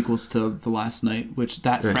doing sequels to The Last Night, which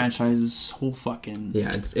that franchise is so fucking...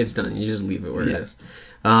 Yeah, it's done. You just leave it where it is.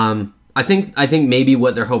 I think maybe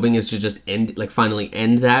what they're hoping is to just finally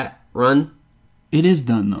end that run. It is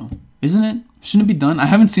done though, isn't it? Shouldn't it be done? I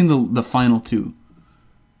haven't seen the final two.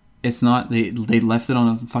 It's not. They left it on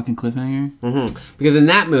a fucking cliffhanger. Mm-hmm. Because in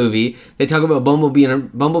that movie, they talk about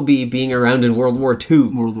Bumblebee being around in World War II.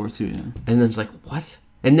 World War II, yeah. And then it's like, what?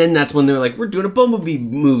 And then that's when they're like, we're doing a Bumblebee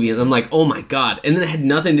movie. And I'm like, oh my god. And then it had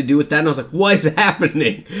nothing to do with that. And I was like, what is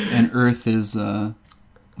happening? And Earth is,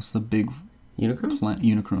 what's the big... Unicron?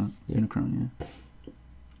 Unicron, yeah.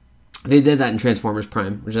 They did that in Transformers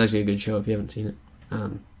Prime, which is actually a good show if you haven't seen it.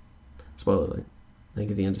 Spoiler alert. I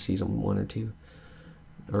think it's the end of season 1 or 2.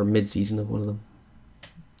 Or mid-season of one of them.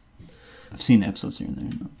 I've seen episodes here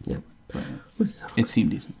and there. Yeah. But it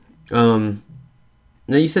seemed decent.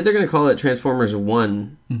 Now, you said they're going to call it Transformers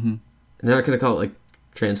 1. Mm-hmm. And they're not going to call it, like,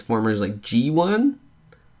 Transformers, like, G1?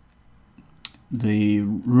 The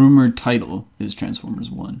rumored title is Transformers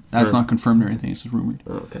 1. That's not confirmed or anything. It's just rumored.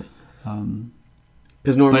 Oh, okay.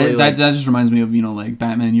 Because normally... But that just reminds me of, like,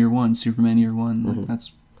 Batman Year 1, Superman Year 1. Like,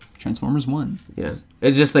 that's Transformers 1. Yeah.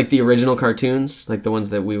 It's just, like, the original cartoons, like, the ones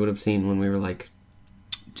that we would have seen when we were, like...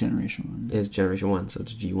 Generation 1. Is Generation 1, so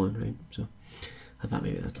it's G1, right? So... I thought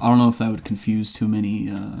maybe that. I don't know if that would confuse too many,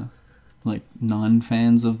 like,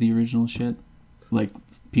 non-fans of the original shit. Like,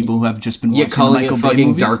 people who have just been watching calling Michael it Bay fucking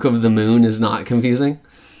movies. Dark of the Moon is not confusing?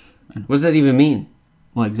 What does that even mean?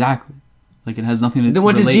 Well, exactly. Like, it has nothing to do Then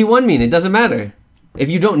what does G1 mean? It doesn't matter.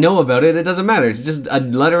 If you don't know about it, it doesn't matter. It's just a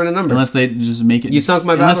letter and a number. Unless they just make it... You sunk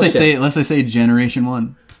my Unless battleship. they say Generation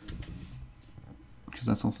 1. Because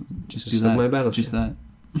that's also... Just do that. My battleship. Just that.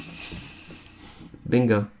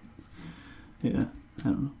 Bingo. Yeah, I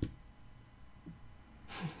don't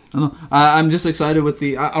know. I'm just excited with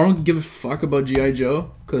the... I don't give a fuck about G.I.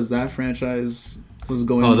 Joe, because that franchise was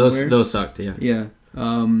going nowhere. Those sucked, yeah. Yeah.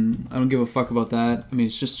 I don't give a fuck about that. I mean,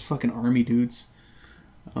 it's just fucking army dudes.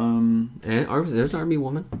 And there's an army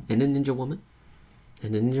woman, and a ninja woman,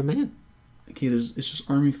 and a ninja man. Okay, it's just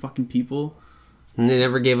army fucking people. And they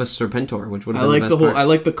never gave us Serpentor, which would have been like the best part. I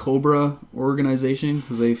like the Cobra organization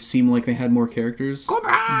because they seem like they had more characters.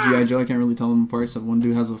 Cobra! G.I. Joe, I can't really tell them apart. Except one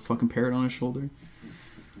dude has a fucking parrot on his shoulder.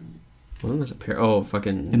 One was a pair. Oh,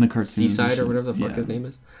 fucking in the cartoons Seaside or whatever the fuck his name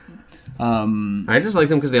is. I just like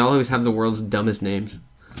them because they always have the world's dumbest names.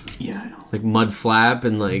 Yeah, I know. Like Mud Flap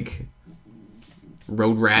and like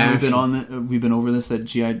Road Rash. And we've been over this that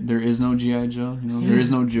there is no G.I. Joe. There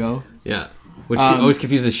is no Joe. Yeah. Which always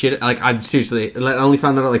confuses the shit. Like, I only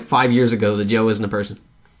found that out like 5 years ago that Joe isn't a person.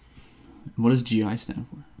 What does GI stand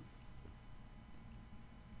for?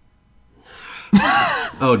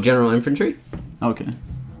 Oh, General Infantry? Okay.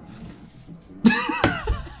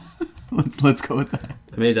 Let's go with that.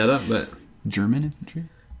 I made that up, but... German infantry?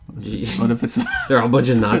 Jeez. What if it's... They're all a bunch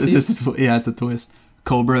of Nazis? Yeah, it's a twist.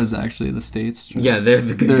 Cobra is actually the States. Yeah, they're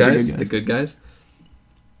the good guys. The good guys.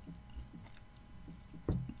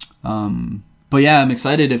 But yeah, I'm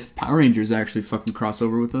excited if Power Rangers actually fucking cross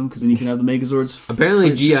over with them, because then you can have the Megazords.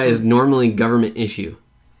 Apparently GI is normally government issue.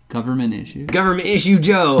 Government issue? Government issue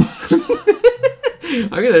Joe!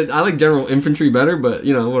 I like General Infantry better, but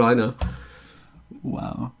you know what I know.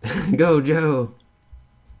 Wow. Go Joe!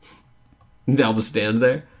 They'll just stand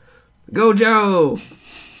there. Go Joe!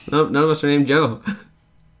 Nope, none of us are named Joe.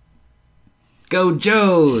 Go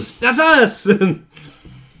Joes! That's us!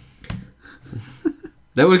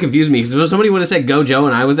 That would have confused me, because if somebody would have said Go Joe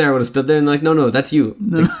and I was there, I would have stood there and like, no, that's you.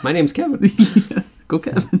 No. Like, my name's Kevin. Yeah, go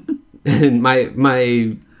Kevin. And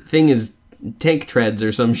my thing is tank treads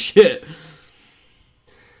or some shit.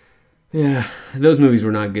 Yeah, those movies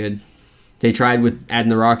were not good. They tried with adding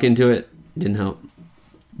The Rock into it. Didn't help.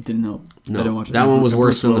 Didn't help. No, I didn't watch it. That one was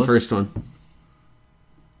worse than the Willis. first one.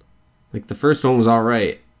 Like, the first one was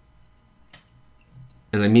alright.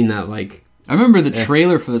 And I mean that, like... I remember the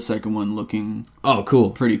trailer for the second one looking... Oh, cool.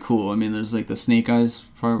 Pretty cool. I mean, there's like the Snake Eyes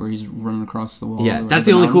part where he's running across the wall. Yeah, that's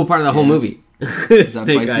the only cool part of the whole movie. Is that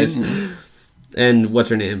Snake fight Eyes. scene? Yeah. And what's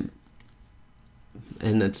her name?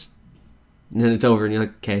 And then it's over and you're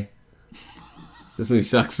like, okay. This movie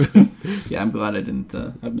sucks. Yeah, I'm glad I didn't...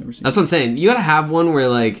 I've never seen That's what I'm saying. You gotta have one where,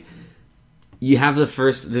 like, you have the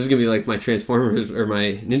first... This is gonna be like my Transformers or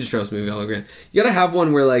my Ninja Turtles movie hologram. You gotta have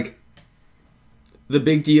one where, like, the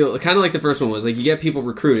big deal... Kind of like the first one was. Like, you get people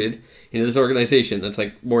recruited into this organization that's,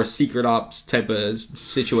 like, more secret ops type of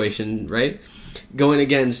situation, right? Going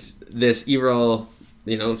against this evil,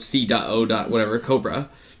 you know, C.O. whatever, Cobra.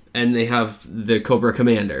 And they have the Cobra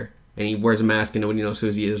Commander. And he wears a mask and nobody knows who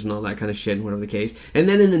he is and all that kind of shit and whatever the case. And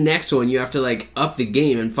then in the next one, you have to, like, up the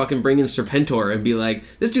game and fucking bring in Serpentor and be like,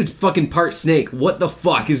 this dude's fucking part snake. What the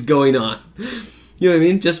fuck is going on? You know what I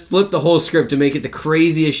mean? Just flip the whole script to make it the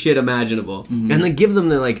craziest shit imaginable. Mm-hmm. And then give them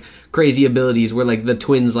their, like, crazy abilities where, like, the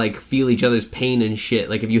twins, like, feel each other's pain and shit.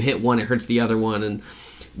 Like, if you hit one, it hurts the other one. And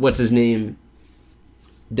what's his name?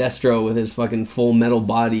 Destro with his fucking full metal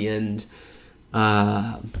body and,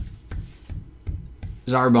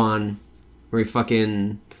 Zarbon, where he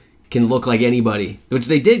fucking can look like anybody, which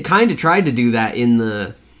they did kind of tried to do that in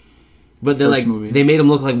the, but they're like movie. They made him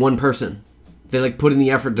look like one person. They like put in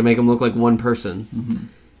the effort to make him look like one person,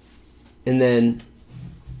 and then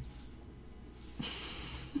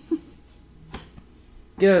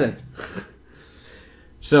get out of there.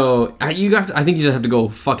 So I think you just have to go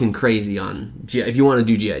fucking crazy on GI if you want to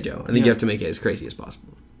do GI Joe. I think you have to make it as crazy as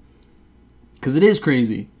possible because it is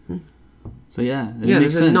crazy. So yeah,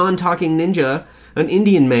 there's a non-talking ninja, an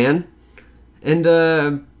Indian man, and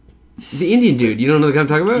the Indian dude. You don't know the guy I'm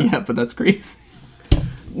talking about? Yeah, but that's crazy.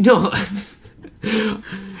 No.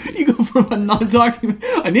 You go from a non-talking,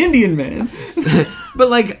 an Indian man, but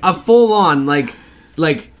like a full-on, like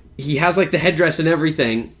he has like the headdress and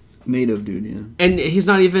everything. Native dude, yeah. And he's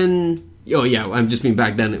not even. Oh yeah, I'm just mean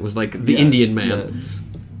back then it was like the Indian man. Yeah,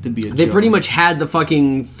 to be a they joke. pretty much had the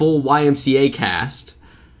fucking full YMCA cast.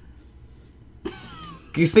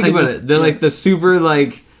 Because think about it, they're like the super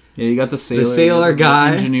like. Yeah, you got the sailor guy,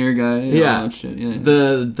 the engineer guy, all that shit. Yeah,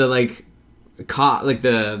 the like cop, like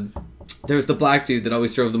there was the black dude that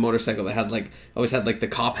always drove the motorcycle that had like always had like the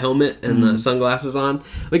cop helmet and the sunglasses on.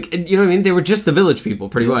 Like, you know what I mean? They were just the village people,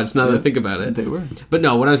 pretty much. Now that I think about it, they were. But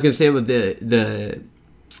no, what I was gonna say about the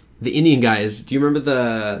Indian guys. Do you remember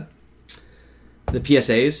the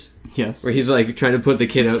PSAs? Yes. Where he's like trying to put the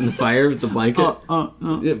kid out in the fire with the blanket. No,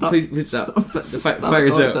 yeah, stop. Please stop. The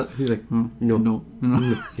fire's out. He's like, no.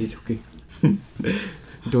 He's okay.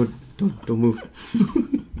 Don't move.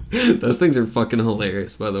 Those things are fucking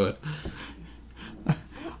hilarious, by the way. I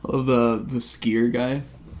love the skier guy.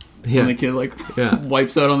 Yeah. When the kid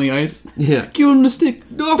wipes out on the ice. Yeah. Give him the stick.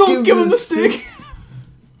 Don't give him the stick.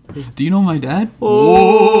 Do you know my dad?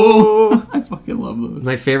 Oh. I fucking love those.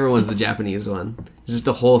 My favorite one's the Japanese one. Just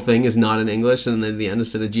the whole thing is not in English, and then at the end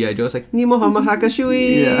instead of G.I. Joe, it's like Nimo Hama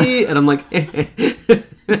Hakashui, Yeah. and I'm like,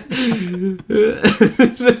 it's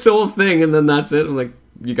this whole thing, and then that's it. I'm like,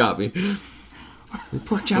 you got me.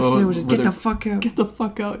 Pork chop sandwiches, get the fuck out. Get the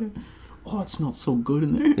fuck out. Oh, it smells so good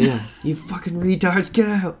in there. Yeah, you fucking retards, get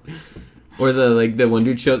out. Or the one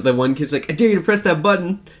dude shows, the one kid's like, I dare you to press that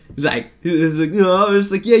button. He's like, no,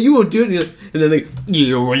 it's like, yeah, you won't do it. And then they,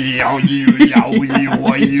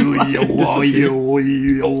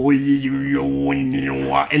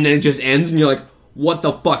 and then it just ends, and you're like, what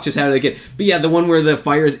the fuck just happened again? But yeah, the one where the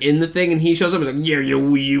fire's in the thing, and he shows up, and he's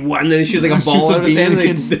like, and then he shoots like a ball out of his hand, and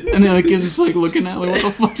then the kid's just like looking at, like, what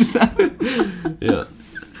the fuck just happened? Yeah.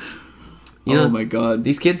 You know, oh my god.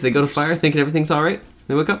 These kids, they go to fire thinking everything's alright.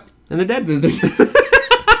 They wake up, and they're dead.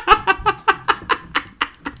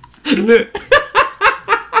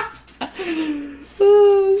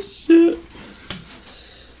 Oh, shit.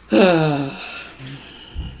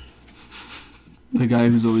 The guy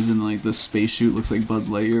who's always in like the space suit looks like Buzz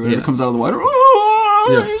Lightyear or whatever, comes out of the water. Yeah.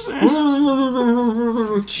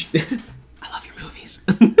 I love your movies.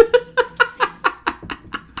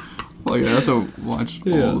 Well, yeah, I have to watch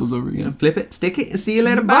all those over again. Flip it, stick it, and see you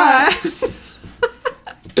later. Bye.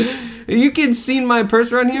 You kids seen my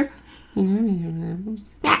purse around here?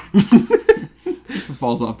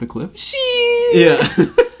 Falls off the cliff. Yeah.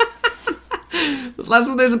 Last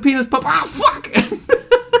one, there's a penis pop. Ah, fuck!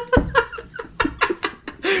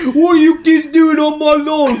 What are you kids doing on my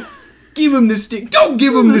lawn? Give him the stick. Don't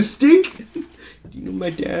give him the stick. Do you know my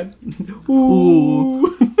dad? Ooh.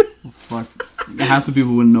 Oh, fuck. Half the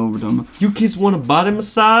people wouldn't know what we're talking about. You kids want a body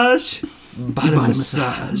massage? Body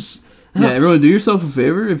massage. Yeah, everyone, do yourself a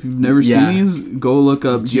favor. If you've never seen these, go look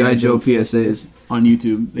up G.I. Joe PSAs on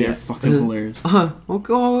YouTube. They are fucking hilarious.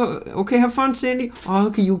 Okay, have fun, Sandy. Oh,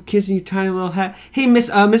 look at you kissing your tiny little hat. Hey,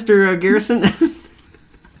 Mr. Garrison.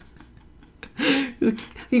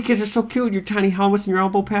 You kids are so cute. Your tiny helmets and your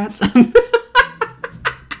elbow pads. The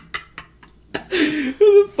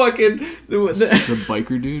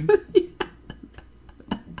biker dude.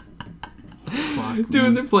 Fuck, dude,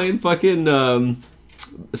 man. They're playing fucking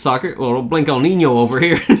soccer. Well, Blanco Nino over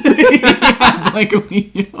here. Blanco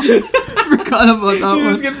Nino. Forgot about that one. He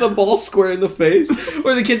just gets the ball square in the face.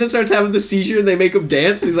 Or the kid that starts having the seizure and they make him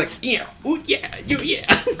dance. He's like, yeah, ooh, yeah, yeah.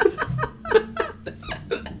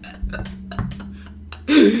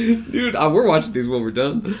 Dude, we're watching these when we're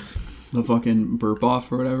done. The fucking burp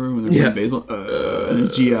off or whatever when they're playing baseball. And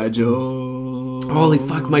then G.I. Joe. Holy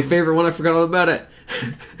fuck, my favorite one. I forgot all about it.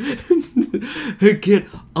 Hey kid,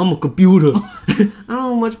 I'm a computer. I don't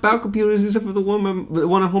know much about computers except for the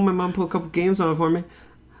one at home my mom put a couple games on for me.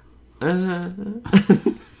 I'm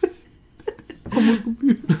a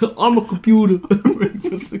computer. I'm a computer.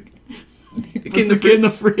 Puts the kid in the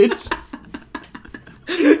fridge.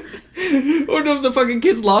 Or no, the fucking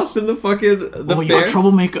kid's lost in the fucking fair. You're a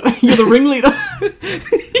troublemaker. You're the ringleader.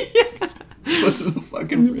 Puts it in the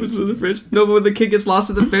fucking fridge. Puts it in the fridge. No, but when the kid gets lost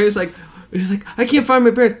in the fair, he's like, I can't find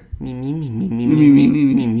my parents. Me.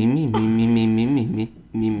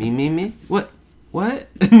 What? What?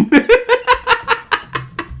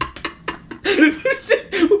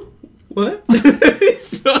 What?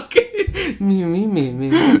 It's okay. Me.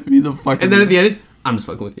 The fucking. And then at the end, I'm just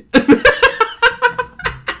fucking with you.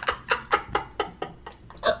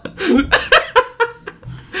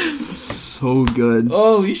 So good.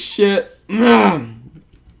 Holy shit.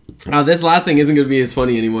 This last thing isn't going to be as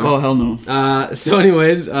funny anymore. Oh, hell no. So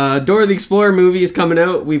anyways, Dora the Explorer movie is coming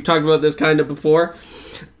out. We've talked about this kind of before.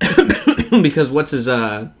 Because what's his,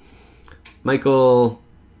 Michael...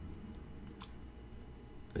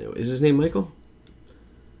 Is his name Michael?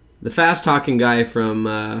 The fast-talking guy from...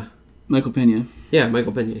 Memento Pena. Yeah,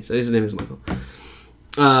 Michael Pena. So his name is Michael.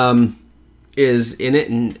 Is in it,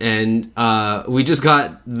 and we just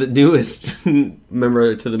got the newest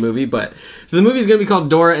member to the movie. But so the movie is going to be called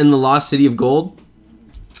Dora and the Lost City of Gold.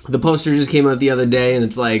 The poster just came out the other day, and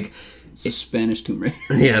it's like it's a Spanish Tomb Raider.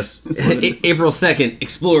 Yes, April 2nd.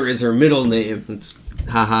 Explorer is her middle name. It's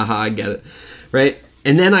I get it, right?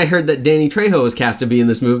 And then I heard that Danny Trejo was cast to be in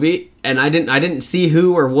this movie, and I didn't see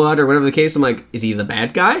who or what or whatever the case. I'm like, is he the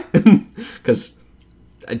bad guy? Because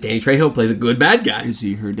Danny Trejo plays a good bad guy. Is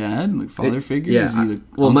he her dad, like father figure? Yeah. Is he the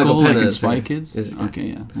uncle, Michael Pena like in Spy Kids? Okay,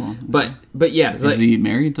 yeah. Well, but yeah, is he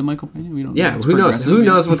married to Michael Pena? We don't. Yeah, know. who knows? Who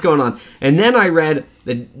knows what's going on? And then I read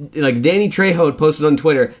that like Danny Trejo had posted on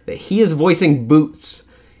Twitter that he is voicing Boots.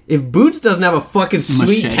 If Boots doesn't have a fucking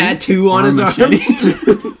sweet tattoo on his arm.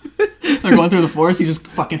 They're going through the forest. He's just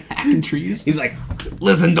fucking hacking trees. He's like,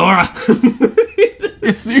 "Listen, Dora."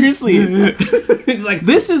 Seriously, he's like,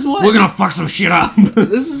 "This is what we're gonna fuck some shit up."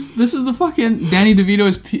 This is the fucking Danny DeVito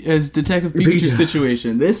as Detective Pikachu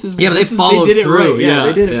situation. This is they followed they did through. It right. Yeah,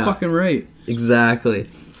 they did it fucking right. Exactly.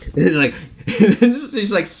 It's like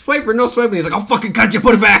he's like, "Swipe or no swipe," and he's like, "I'll fucking cut you.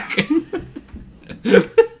 Put it back."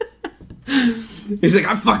 He's like,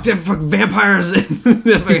 I fucked vampires.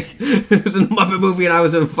 It was in the Muppet movie, and I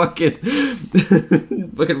was in fucking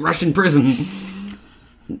Russian prison.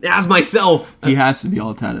 as myself. He has to be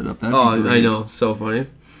all tatted up. That'd be great. I know, so funny.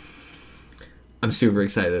 I'm super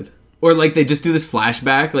excited. Or like they just do this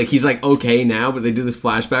flashback, like he's like okay now, but they do this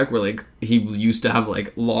flashback where like he used to have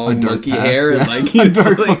like long monkey hair and like a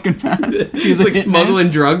dark fucking past. He's like smuggling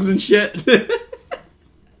drugs and shit.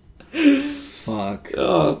 Fuck.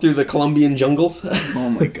 Oh, through the Colombian jungles. Oh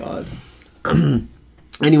my god.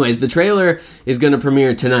 Anyways, the trailer is going to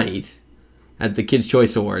premiere tonight at the Kids'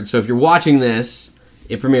 Choice Awards. So if you're watching this,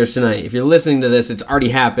 it premieres tonight. If you're listening to this, it's already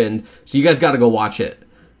happened. So you guys got to go watch it.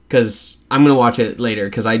 Because I'm going to watch it later.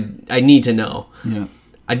 Because I need to know. Yeah.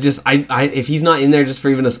 If he's not in there just for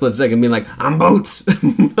even a split second, being like, I'm Boots.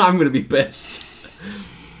 I'm going to be pissed.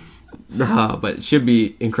 But it should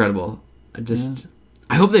be incredible. I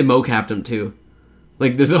hope they mocapped him too.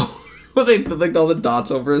 Like this whole, they put like all the dots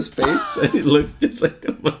over his face and he looks just like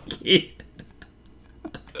a monkey.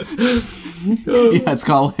 Yeah, it's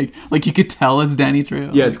got like you could tell it's Danny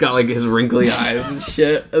Trejo. Yeah, it's got like his wrinkly eyes and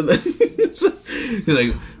shit. And then he's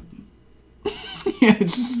like, yeah,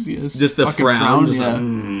 it's just the frown. Just yeah.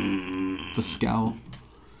 Like, the scowl.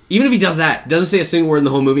 Even if he does that, doesn't say a single word in the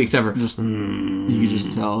whole movie except for just. You can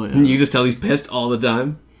just tell. Yeah. You can just tell he's pissed all the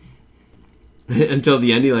time. Until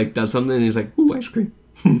the end, he like does something and he's like, "Ooh, ice cream."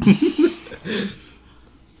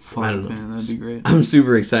 Fuck, I don't know. Man, that'd be great. I'm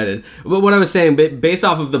super excited. But what I was saying, based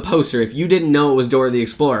off of the poster, if you didn't know it was Dora the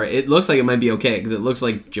Explorer, it looks like it might be okay because it looks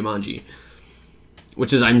like Jumanji,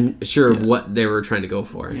 which is, I'm sure, what they were trying to go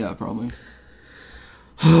for. Yeah, probably.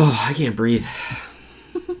 Oh, I can't breathe.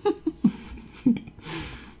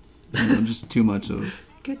 Just too much of.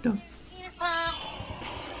 Get them.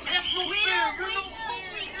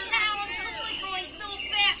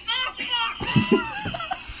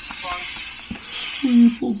 What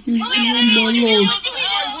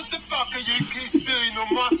the fuck are you kids doing on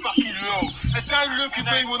my fucking lawn? And don't look at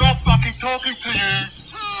me when I'm fucking talking to you.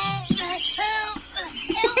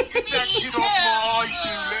 Get that shit off my eyes,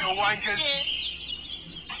 you little wankers.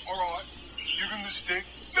 Alright, give him the stick.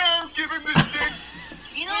 No, give him the stick.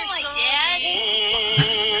 You know my dad?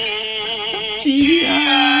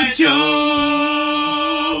 G.I.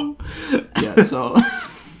 Joe. Yeah, so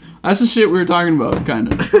that's the shit we were talking about,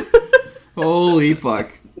 kind of. Holy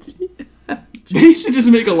fuck. They should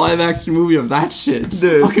just make a live action movie of that shit. Just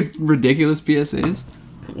fucking ridiculous PSAs.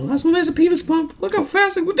 Last one, there's a penis pump. Look how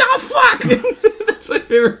fast it goes. Oh, fuck! That's my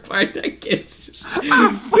favorite part. That kid's just.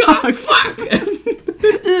 Oh, fuck!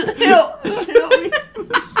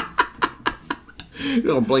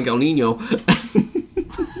 Little Blank El Nino.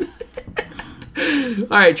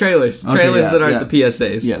 Alright, trailers. Trailers that aren't the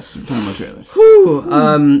PSAs. Yes, we're talking about trailers. Whew.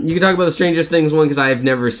 You can talk about the Stranger Things one because I have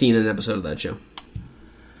never seen an episode of that show.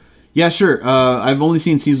 Yeah, sure. I've only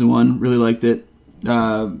seen season 1. Really liked it.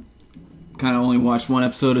 Kind of only watched one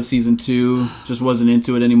episode of season 2. Just wasn't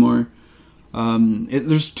into it anymore.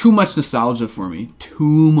 There's too much nostalgia for me.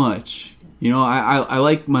 Too much. You know, I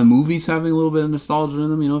like my movies having a little bit of nostalgia in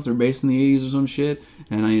them, you know, if they're based in the 80s or some shit.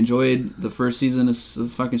 And I enjoyed the first season of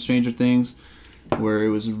fucking Stranger Things, where it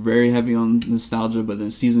was very heavy on nostalgia, but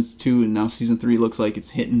then season 2 and now season 3 looks like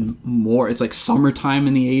it's hitting more. It's like summertime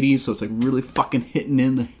in the 80s, so it's like really fucking hitting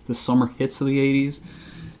in the summer hits of the 80s.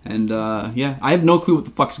 And yeah, I have no clue what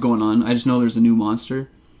the fuck's going on. I just know there's a new monster.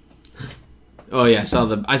 Oh yeah, I saw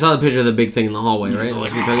the picture of the big thing in the hallway, right?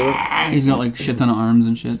 Like you're talking about? He's got like shit ton of arms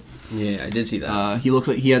and shit. Yeah, I did see that. He looks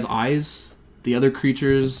like he has eyes. The other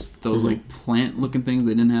creatures, those like plant looking things,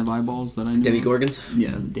 they didn't have eyeballs that I knew. Demigorgons?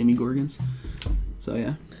 Yeah, the Demigorgons. So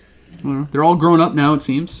yeah, I don't know. They're all grown up now. It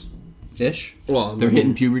seems. Ish. Well, they're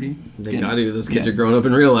hitting puberty. They got to. Those kids are growing up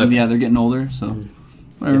in real life. Yeah, they're getting older. So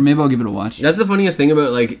whatever. Maybe I'll give it a watch. That's the funniest thing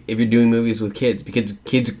about like if you're doing movies with kids because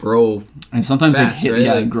kids grow. And sometimes fast, they hit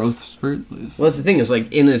right? Like, growth spurt. Well, that's the thing. Is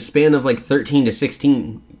like in a span of like 13 to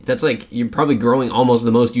 16. That's like you're probably growing almost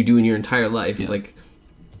the most you do in your entire life. Yeah. Like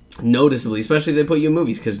noticeably, especially if they put you in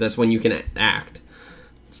movies because that's when you can act.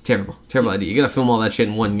 It's terrible. Terrible idea. You gotta film all that shit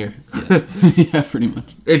in 1 year. Yeah, pretty much.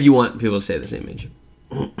 If you want people to stay the same age.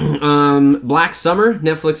 Black Summer,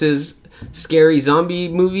 Netflix's scary zombie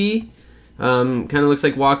movie. Kind of looks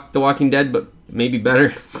like The Walking Dead, but maybe better.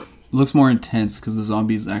 It looks more intense because the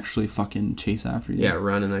zombies actually fucking chase after you. Yeah,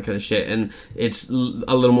 run and that kind of shit. And it's a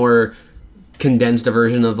little more condensed a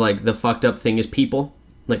version of like the fucked up thing is people.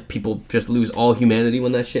 Like people just lose all humanity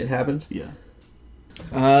when that shit happens. Yeah.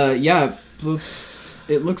 Yeah.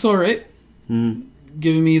 It looks alright.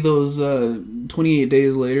 Giving me those 28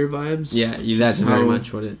 Days Later vibes. Yeah, that's very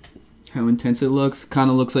much what it... How intense it looks. Kind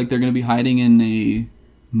of looks like they're going to be hiding in a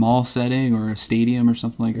mall setting or a stadium or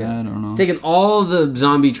something like that. I don't know. It's taking all the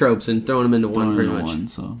zombie tropes and throwing them into one pretty much.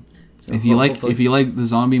 So. So if you hopefully- like the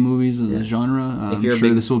zombie movies as a genre, I'm you're a sure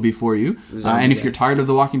big this will be for you. zombie And if guy. you're tired of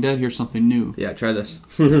The Walking Dead, here's something new. Yeah, try this.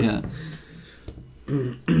 Yeah.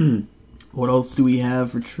 What else do we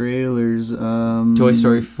have for trailers? Toy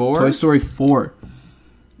Story 4? Toy Story 4.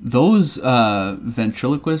 Those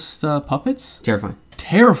ventriloquist puppets?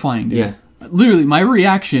 Terrifying, dude. Yeah. Literally, my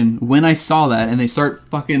reaction when I saw that and they start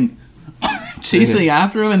fucking chasing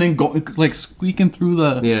after him and then go, like squeaking through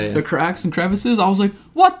the cracks and crevices, I was like,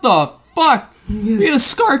 what the fuck? You're gonna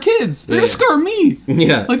scar kids. They're gonna scar me.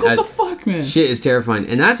 Yeah. Like, what the fuck, man? Shit is terrifying.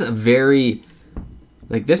 And that's a very...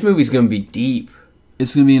 Like, this movie's gonna be deep.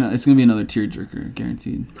 It's gonna be another tearjerker,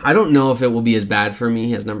 guaranteed. I don't know if it will be as bad for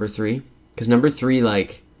me as number 3. Because number 3,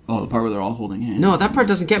 like... Oh, the part where they're all holding hands. No, that part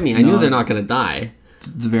doesn't get me. I knew they're not gonna die.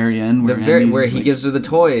 The very end where Where he like, gives her the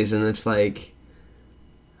toys and it's like...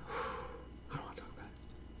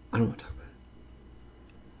 I don't want to talk about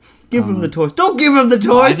it. Give him the toys. Don't give him the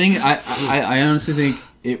toys! I think I honestly think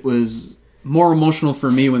it was more emotional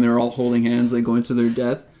for me when they were all holding hands, like going to their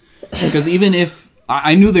death. Because even if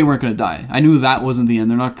I knew they weren't gonna die, I knew that wasn't the end.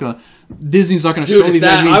 They're not gonna. Disney's not gonna show these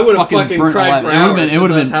guys being I would've fucking burnt cried alive. for It hours. would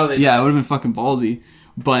have That's how they been. Yeah, it would have been fucking ballsy.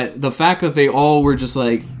 But the fact that they all were just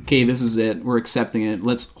like, okay, this is it. We're accepting it.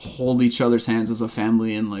 Let's hold each other's hands as a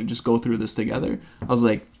family and like just go through this together. I was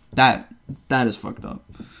like, that is fucked up.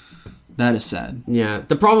 That is sad. Yeah.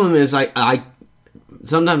 The problem is I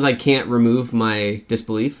sometimes I can't remove my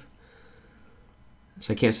disbelief.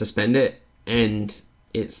 So I can't suspend it. And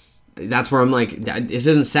that's where I'm like, this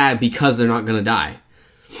isn't sad because they're not gonna die.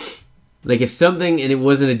 Like, if something, and it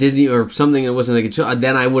wasn't a Disney, or something, and it wasn't like a show,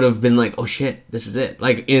 then I would have been like, oh shit, this is it.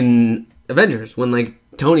 Like, in Avengers, when, like,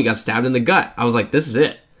 Tony got stabbed in the gut, I was like, this is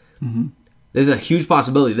it. Mm-hmm. There's a huge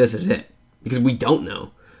possibility this is it. Because we don't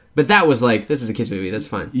know. But that was like, this is a kids movie, that's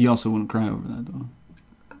fine. You also wouldn't cry over that, though.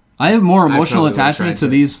 I have more emotional attachment to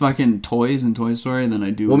these fucking toys in Toy Story than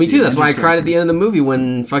I do Well, with me too. the That's why I Avengers cried at the characters. end of the movie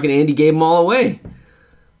when fucking Andy gave them all away.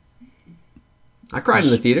 I cried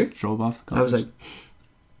in the theater. Drove off the I was covers. like...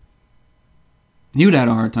 He would have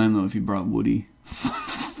had a hard time, though, if you brought Woody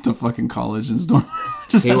to fucking college and storm.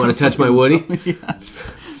 Just You as want a to touch my fucking Woody? toy. Yeah.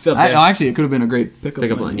 It's up there. Actually, it could have been a great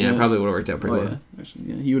pickup line. Yeah, probably would have worked out pretty well. Yeah. Actually,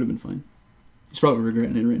 yeah, he would have been fine. He's probably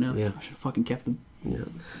regretting it right now. Yeah. I should have fucking kept him. Yeah.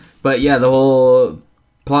 But yeah, the whole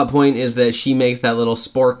plot point is that she makes that little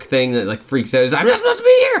spork thing that like freaks out. I'm not supposed to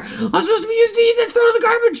be here. I'm supposed to be used to eat and thrown in the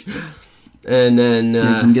garbage. And then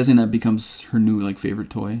Yeah, 'cause I'm guessing that becomes her new like favorite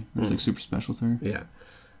toy. It's like super special to her. yeah,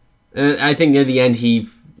 and I think near the end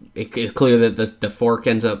it's clear that the fork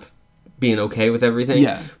ends up being okay with everything.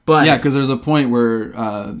 Yeah, but yeah, because there's a point where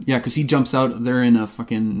because he jumps out. They're in a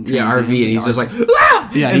fucking RV, and he's just like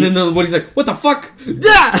Yeah, and then Woody's like, what the fuck?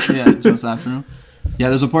 Ah! yeah, jumps after him. Yeah,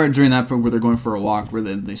 there's a part during that point where they're going for a walk where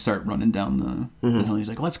they start running down the hill. He's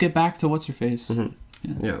like, let's get back to what's her face.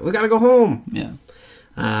 Yeah, we gotta go home. Yeah.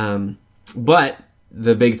 But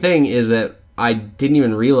the big thing is that I didn't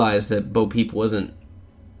even realize that Bo Peep wasn't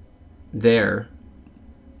there.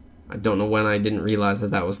 I don't know when I didn't realize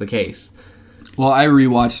that was the case. Well, I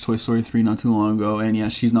rewatched Toy Story 3 not too long ago, and yeah,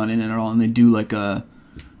 she's not in it at all. And they do like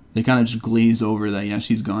they kind of just glaze over that. Yeah,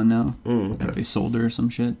 she's gone now. Okay. Like they sold her or some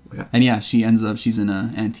shit. Okay. And yeah, she's in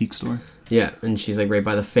an antique store. Yeah, and she's like right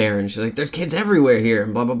by the fair, and she's like, "There's kids everywhere here,"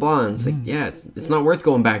 and blah blah blah. And it's like, yeah, it's not worth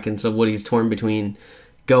going back. And so Woody's torn between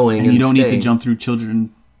going and you don't need to staying. jump through children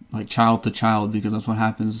like child to child because that's what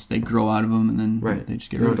happens. They grow out of them and then they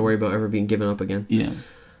just You get don't rid have of to them. worry about ever being given up again. Yeah.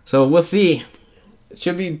 So we'll see. It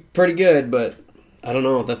should be pretty good, but I don't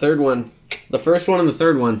know. The first one and the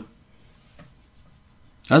third one.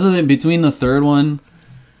 That's the thing, between the third one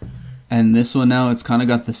and this one now, it's kind of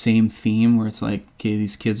got the same theme where it's like, okay,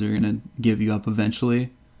 these kids are going to give you up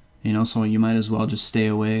eventually, you know, so you might as well just stay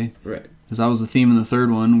away. Right. Because that was the theme in the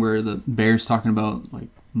third one where the bear's talking about, like,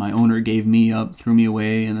 my owner gave me up, threw me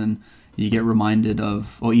away, and then you get reminded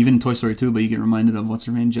of, well, even in Toy Story 2, but you get reminded of, what's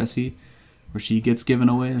her name, Jessie, where she gets given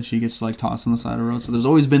away and she gets, like, tossed on the side of the road. So there's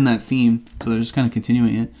always been that theme, so they're just kind of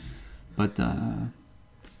continuing it. But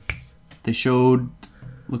they showed,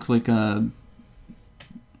 looks like,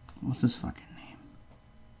 what's his fucking name?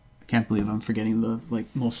 I can't believe I'm forgetting the, like,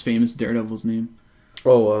 most famous Daredevil's name.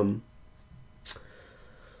 Oh,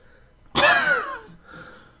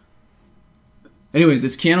 Anyways,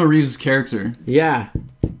 it's Keanu Reeves' character. yeah.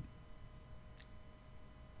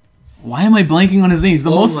 Why am I blanking on his name? He's the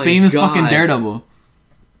most my famous God. fucking Daredevil.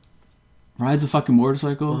 Rides a fucking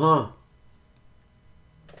motorcycle. Huh.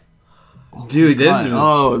 Dude,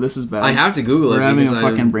 this is bad. I have to Google it. We're having a because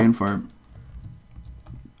fucking brain fart.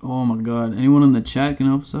 Oh my god. Anyone in the chat can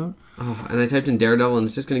help us out? Oh, and I typed in Daredevil, and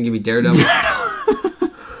it's just going to give me Daredevil.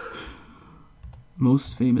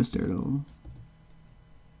 Most famous Daredevil.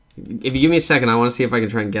 If you give me a second, I want to see if I can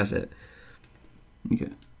try and guess it.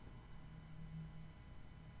 Okay.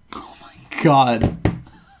 Oh my god.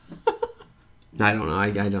 I don't know.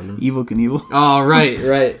 I don't know. Evil Knievel. Oh,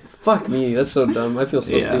 right. Fuck me. That's so dumb. I feel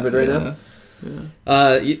so stupid right now.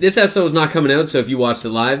 Yeah. This episode is not coming out, so if you watched it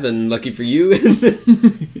live, then lucky for you.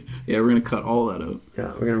 Yeah, we're gonna cut all that out.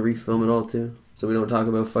 Yeah, we're gonna refilm it all too, so we don't talk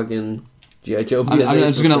about fucking G.I. Joe. I'm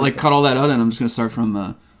just gonna like cut all that out, and I'm just gonna start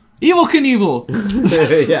from Evil Knievel.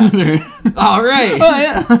 Yeah. All right. Oh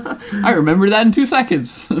yeah, I remember that in 2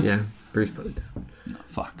 seconds. Yeah, Bruce put it down. No,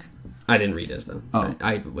 fuck. I didn't read this though. Oh.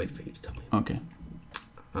 I waited for you to tell me. Okay.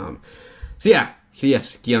 So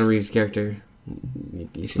yes, Keanu Reeves' character.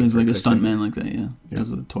 He's like a stuntman like that, yeah.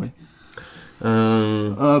 As a toy.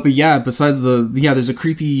 But yeah, besides there's a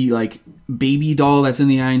creepy like baby doll that's in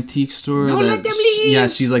the antique store. Don't let them leave! Yeah,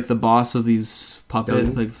 she's like the boss of these puppet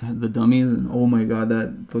Dummies. like the dummies, and oh my god,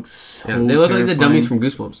 that looks so they look like the terrifying. dummies from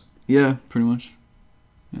Goosebumps, Yeah, pretty much.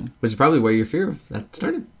 which is probably where your fear of that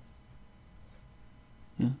started.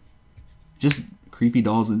 Yeah, just creepy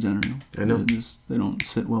dolls in general. I know. They don't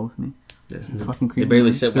sit well with me. They're fucking creepy. They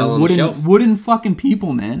barely man. sit They're well on the shelf. Wooden fucking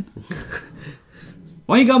people, man.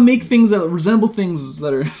 Why you gotta make things that resemble things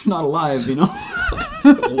that are not alive, you know?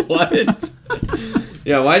 What?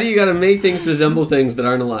 Yeah, why do you gotta make things resemble things that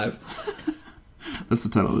aren't alive? That's the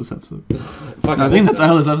title of this episode. Fuck, I think the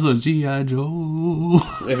title of this episode is G.I. Joe.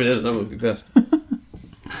 If it is, I'm gonna be pissed.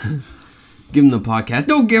 Give him the podcast.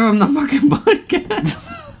 Don't give him the fucking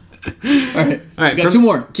podcast. Alright, Alright, got 2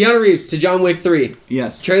 more. Keanu Reeves to John Wick 3.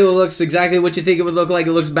 Yes. Trailer looks exactly what you think it would look like.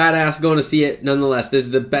 It looks badass. Going to see it nonetheless. This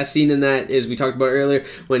is the best scene in that, is we talked about earlier,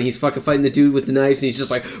 when he's fucking fighting the dude with the knives and he's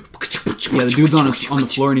just like, Yeah, the dude's on the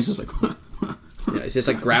floor and he's just like... yeah, he's just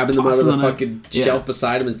like grabbing them out of the tossing them fucking Yeah. shelf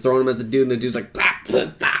beside him and throwing them at the dude, and the dude's like,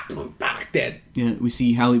 dead. Yeah, we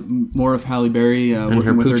see more of Halle Berry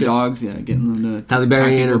working with her pooches. dogs. Yeah, getting them to... Halle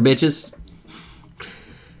Berry attack and her people. bitches.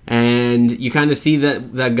 And you kind of see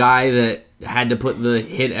that guy that had to put the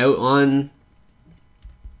hit out on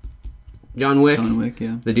John Wick. John Wick,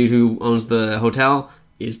 yeah. The dude who owns the hotel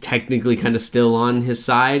is technically kind of still on his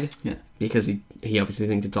side. Yeah. Because he obviously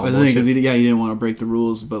thinks it's all I think bullshit. because he didn't want to break the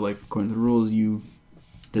rules, but like according to the rules, you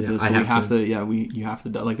did this, I so have you have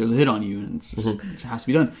to like there's a hit on you, and it's just, it has to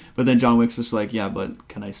be done. But then John Wick's just like, yeah, but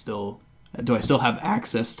do I still have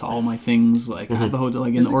access to all my things like at the hotel,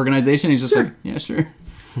 like in the organization? He's just like, yeah, sure.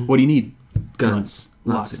 What do you need? Guns.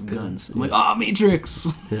 Lots of guns. I'm like, Matrix.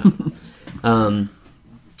 Yeah. And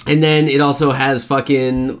then it also has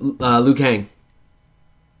fucking Liu Kang.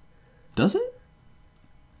 Does it?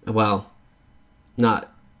 Well, not...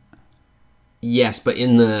 Yes, but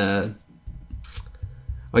in the...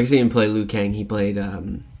 I guess he didn't play Liu Kang. He played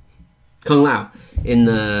Kung Lao in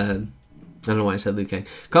the... I don't know why I said Liu Kang.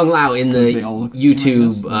 Kung Lao in the They all look the same, I guess.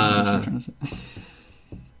 YouTube... That's what I'm trying to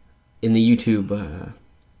say. in the YouTube...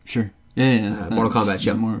 Sure. Yeah. Mortal Kombat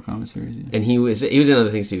show. Mortal Kombat series, yeah. and he was in other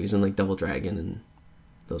things too. He was in like Double Dragon and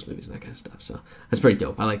those movies and that kind of stuff. So that's pretty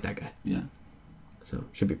dope. I like that guy. Yeah. So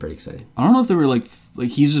should be pretty exciting. I don't know if they were like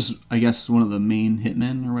he's just, I guess, one of the main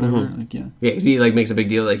hitmen or whatever. Like, yeah. Yeah, because he like makes a big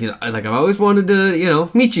deal. Like he's like, I've always wanted to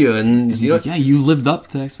meet you, and He's like, yeah, you lived up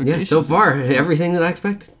to yeah, expectations. so far everything that I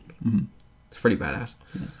expected. It's pretty badass.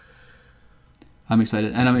 Yeah. I'm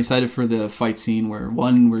excited, and I'm excited for the fight scene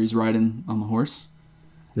where he's riding on the horse.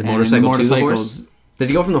 The And motorcycle the to the horse. Does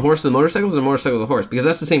he go from the horse to the motorcycles or the motorcycle to the horse? Because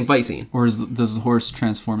that's the same fight scene. Or does the horse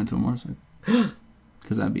transform into a motorcycle?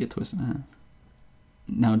 Because that'd be a twist and a half.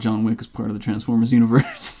 Now John Wick is part of the Transformers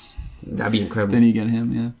universe. That'd be incredible. Then you get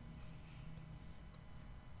him, yeah.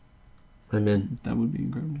 I'm in. That would be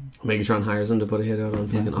incredible. Megatron hires him to put a hit out on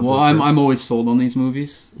Yeah. fucking. Well, I'm always sold on these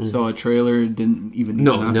movies, so a trailer didn't even need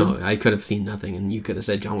to happen. No, I could have seen nothing, and you could have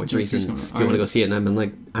said John Wick 3. Do you want Alright. to go see it? And I've been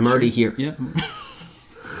like, I'm already here. Yeah.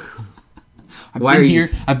 Why are you?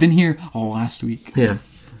 I've been here all last week. Yeah.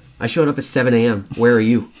 I showed up at 7 a.m. Where are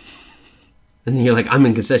you? And then you're like, I'm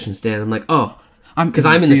in concession stand. I'm like, oh, because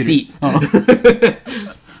I'm in the seat. Oh.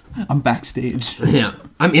 I'm backstage. Yeah,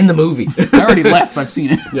 I'm in the movie. I already left. I've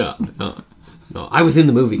seen it. Yeah, no, I was in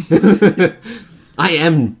the movie. I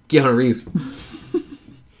am Keanu Reeves.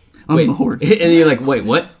 I'm Wait, the horse. and you're like, wait,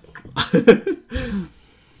 what?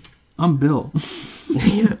 I'm Bill.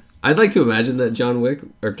 Yeah, I'd like to imagine that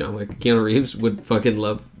Keanu Reeves would fucking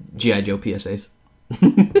love G.I. Joe PSAs.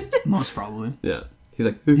 Most probably. Yeah, he's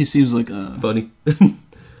like, He seems like a funny.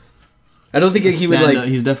 I don't think he would like.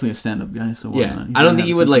 He's definitely a stand-up guy. So why Yeah, not? I don't think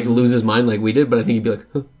he would like lose his mind like we did, but I think he'd be like,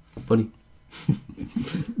 huh, funny.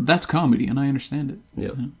 That's comedy, and I understand it.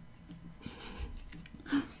 Yeah.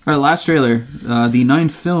 All All right, last trailer. The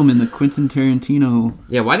 9th film in the Quentin Tarantino...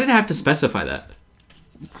 Yeah, why did it have to specify that?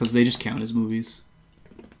 Because they just count as movies.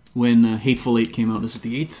 When Hateful Eight came out, this is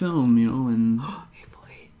the 8th film, you know, and... Hateful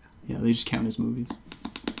Eight. Yeah, they just count as movies.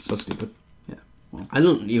 So stupid. Yeah. Well, I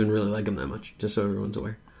don't even really like him that much, just so everyone's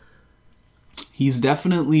aware. he's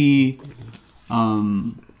definitely...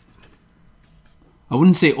 I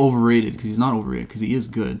wouldn't say overrated, because he's not overrated, because he is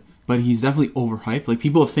good. But he's definitely overhyped. Like,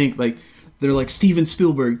 people think, like... They're like, Steven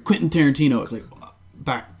Spielberg, Quentin Tarantino. It's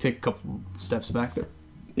like, take a couple steps back there.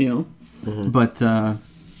 You know? Mm-hmm. But,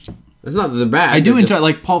 It's not that they're bad. I do they're enjoy, just...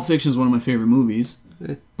 like, Pulp Fiction is one of my favorite movies.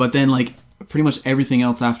 Yeah. But then, like, pretty much everything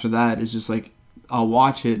else after that is just, like, I'll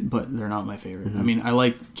watch it, but they're not my favorite. Mm-hmm. I mean, I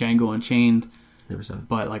like Django Unchained. Never saw it.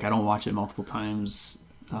 But, like, I don't watch it multiple times.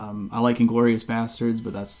 I like Inglourious Bastards,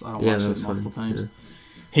 but I don't watch it multiple times. Yeah.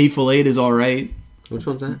 Hateful Eight is alright, Which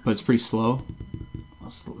one's that? but it's pretty slow.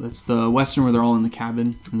 It's the Western where they're all in the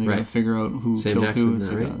cabin, and they gotta Right. figure out who Sam killed Jackson, who.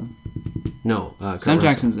 It's like right? No. Kurt Sam Russell.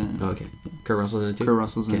 Jackson's in it. Oh, okay. Kurt Russell's in it too? Kurt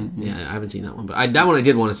Russell's Okay. in it. Yeah, I haven't seen that one. But that one I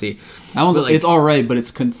did want to see. That one's But, like- it's alright, but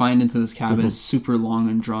it's confined into this cabin. It's super long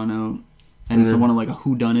and drawn out. And it's one of like a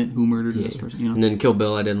whodunit, who murdered this person, you know? And then Kill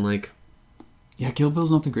Bill I didn't like. Yeah, Kill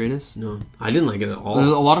Bill's not the greatest. No. I didn't like it at all. There's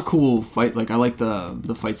a lot of cool fight. Like I like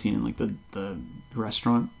the fight scene in like the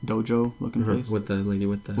restaurant dojo looking place With the lady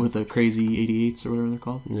with the crazy 88s or whatever they're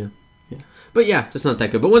called. Yeah. Yeah. But yeah, just not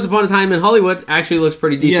that good. But Once Upon a Time in Hollywood actually looks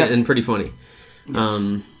pretty decent Yeah. and pretty funny.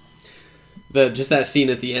 Yes. Just that scene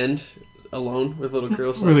at the end alone with little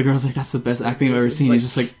girls. Where the girl's like, that's the best acting I've ever seen. He's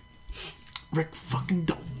just like, Rick fucking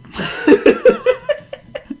Dalton.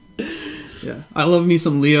 Yeah. I love me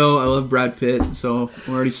some Leo. I love Brad Pitt. So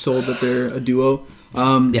I'm already sold that they're a duo.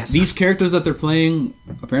 Yes. These characters that they're playing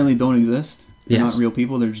apparently don't exist. They're Yes. not real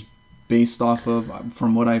people. They're just based off of,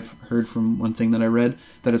 from what I've heard from one thing that I read,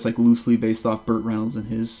 that it's like loosely based off Burt Reynolds and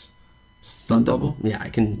his stunt double. Yeah, I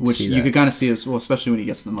can Which see you that. could kind of see as well, especially when he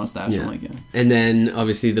gets the mustache. Yeah. I'm like, yeah. And then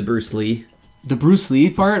obviously the Bruce Lee. The Bruce Lee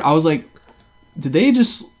part, I was like, did they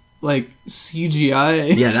just like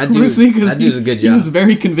CGI? Yeah, that dude- Bruce Lee, 'cause that dude's a good He was job.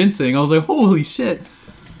 very convincing. I was like, holy shit.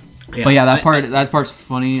 Yeah, But yeah, that part's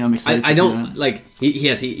funny. I'm excited. I to see don't that. like he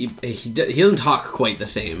doesn't talk quite the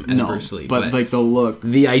same as Bruce Lee, but like the look.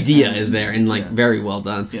 the idea is there and like Yeah. very well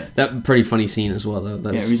done. Yeah. That pretty funny scene as well though.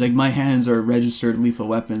 Yeah, where he's like, my hands are registered lethal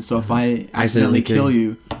weapons, so if I accidentally Accidentally kill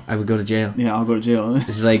you, I would go to jail. yeah, I'll go to jail.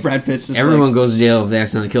 It's like Brad Pitt's just everyone like, goes to jail if they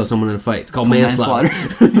accidentally kill someone in a fight. It's called manslaughter.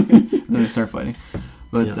 manslaughter. And then they start fighting.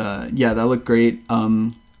 But yeah, that looked great.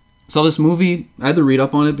 So this movie, I had to read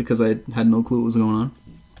up on it because I had no clue what was going on.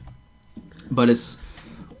 But it's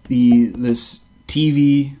this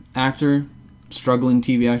TV actor, struggling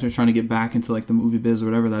TV actor, trying to get back into like the movie biz or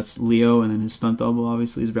whatever. That's Leo, and then his stunt double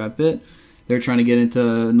obviously is Brad Pitt. They're trying to get into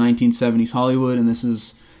 1970s Hollywood, and this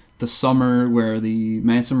is the summer where the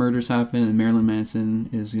Manson murders happen, and Marilyn Manson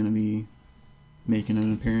is going to be making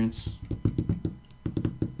an appearance.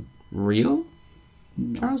 Real?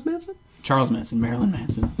 Charles Manson? Charles Manson, Marilyn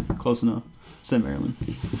Manson. Close enough. Said Marilyn.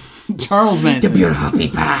 Charles Manson. beautiful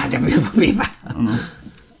people, the beautiful people. I don't know.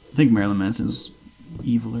 I think Marilyn Manson's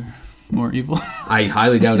eviler. More evil. I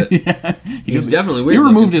highly doubt it. Yeah. He's definitely weird. He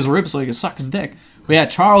removed looking. his ribs so he could suck his dick. But yeah,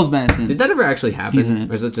 Charles Manson. Did that ever actually happen? He's in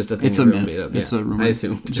it. Or is it just a thing? It's a everyone myth. made up? It's Yeah, a rumor. I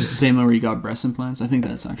assume. Just the same way where he got breast implants. I think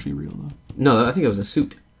that's actually real though. No, I think it was a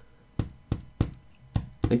suit.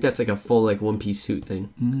 I think that's like a full like one-piece suit thing.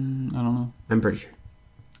 I don't know. I'm pretty sure.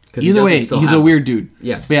 Either way, he's a weird dude.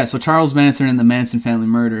 Yes. But yeah, so Charles Manson and the Manson family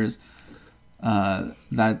murders,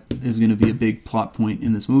 that is going to be a big plot point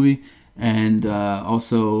in this movie. And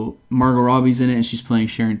also, Margot Robbie's in it, and she's playing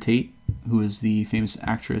Sharon Tate, who is the famous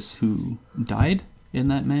actress who died in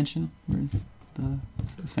that mansion where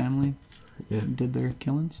the family did their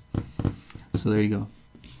killings. So there you go.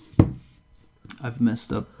 I've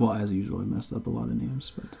messed up, well, as usual, I messed up a lot of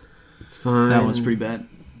names, but It's fine. that one's pretty bad.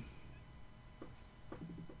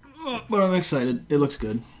 But I'm excited. It looks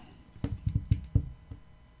good.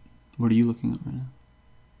 What are you looking at right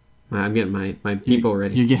now? I'm getting my people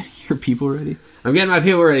ready. You're getting your people ready? I'm getting my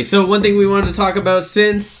people ready. So one thing we wanted to talk about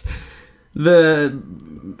since the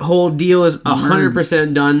whole deal is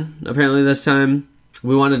 100% done, apparently this time,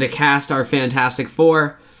 we wanted to cast our Fantastic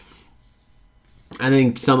Four. I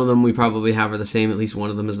think some of them we probably have are the same. At least one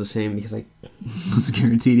of them is the same because It's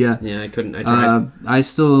guaranteed, yeah. I couldn't. I tried. I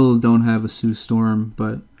still don't have a Sue Storm,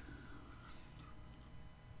 but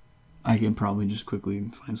I can probably just quickly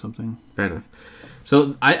find something. Fair enough.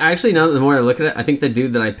 So I actually, now that the more I look at it, I think the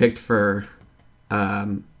dude that I picked for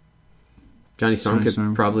Johnny Storm could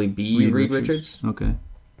probably be Reed Richards. Okay.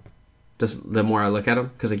 Just the more I look at him,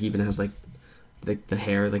 because like he even has like the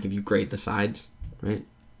hair. Like if you grate the sides, right?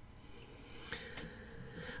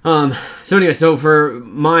 So anyway, so for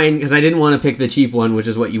mine, because I didn't want to pick the cheap one, which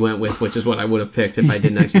is what you went with, which is what I would have picked if I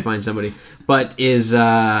didn't actually find somebody, but is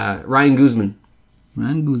Ryan Guzman.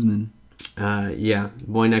 Ryan Guzman. Yeah,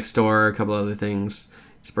 Boy Next Door, a couple other things.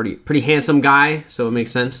 He's a pretty handsome guy, so it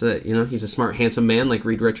makes sense that, you know, he's a smart, handsome man like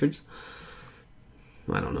Reed Richards.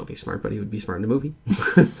 Well, I don't know if he's smart, but he would be smart in a movie.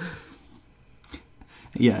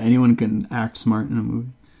 Yeah, anyone can act smart in a movie.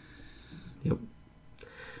 Yep.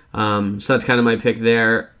 So that's kind of my pick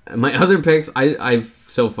there. My other picks, I've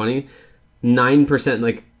so funny. 9%,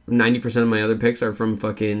 like 90% of my other picks are from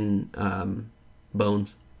fucking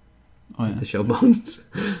Bones. Oh yeah. The show Bones.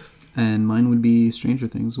 And mine would be Stranger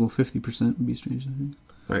Things. Well, 50% would be Stranger Things.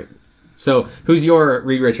 All right. So who's your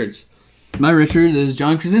Reed Richards? My Richards is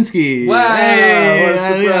John Krasinski. Wow! Hey, What a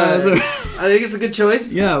surprise. yeah. I think it's a good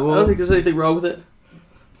choice. Yeah, well, I don't think there's anything wrong with it.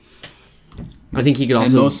 I think he could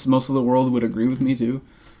and also... most of the world would agree with me too.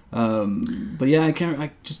 But yeah, I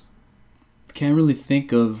just can't really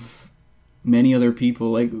think of many other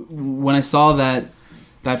people. Like when I saw that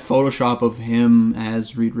Photoshop of him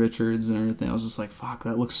as Reed Richards and everything, I was just like, fuck,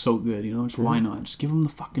 that looks so good, you know? Just why not? Just give him the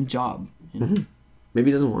fucking job. You know? Maybe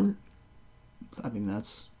he doesn't want it. I think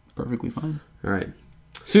that's perfectly fine. All right.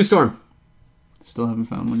 Sue Storm. Still haven't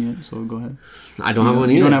found one yet, so go ahead. I don't have one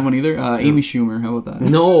either. You don't have one either? Amy Schumer, how about that?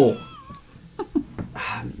 No.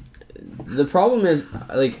 The problem is,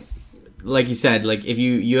 like you said, like if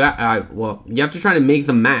you have to try to make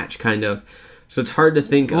them match, kind of. So it's hard to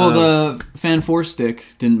think. Well, the Fan Four Stick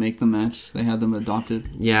didn't make the match. They had them adopted.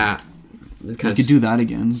 Yeah, You could do that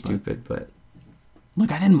again. Stupid, but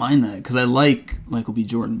look, I didn't mind that because I like Michael B.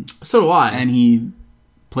 Jordan. So do I. And he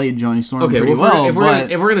played Johnny Storm okay, pretty well. If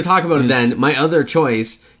we're gonna talk about it, then my other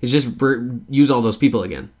choice is just use all those people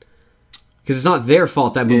again, because it's not their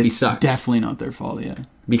fault that movie sucked. Definitely not their fault. Yeah,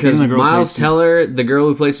 because Miles Teller, the girl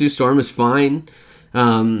who played Sue Storm, is fine.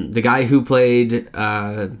 The guy who played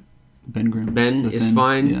Ben Grimm, is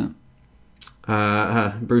fine.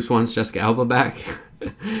 Yeah. Bruce wants Jessica Alba back.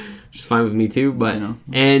 Which is fine with me too. But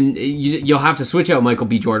and you'll have to switch out Michael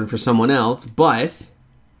B. Jordan for someone else. But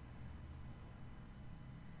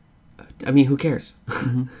I mean, who cares?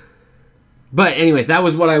 Mm-hmm. But anyways, that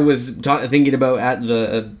was what I was thinking about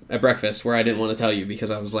at breakfast, where I didn't want to tell you because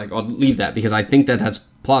I was like, I'll leave that because I think that's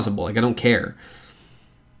plausible. Like, I don't care.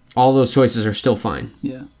 All those choices are still fine.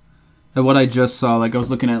 Yeah. And what I just saw, like I was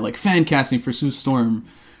looking at like fan casting for Sue Storm,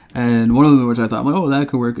 and one of them which I thought, like, oh, that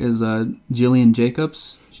could work, is Jillian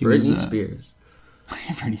Jacobs. Britney Spears.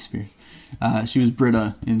 Britney Spears. She was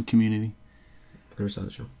Britta in Community. Never saw the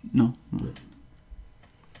show. No.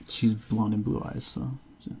 She's blonde and blue eyes, so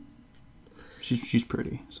she's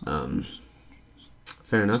pretty. So.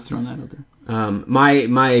 Fair enough. Just throwing that out there.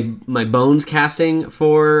 My Bones casting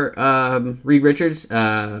for Reed Richards.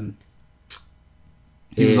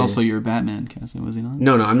 He was also your Batman casting, was he not?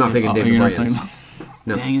 No, I'm not picking David Boreanaz.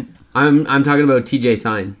 No. Dang it. I'm talking about T.J.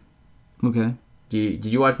 Thine. Okay. Did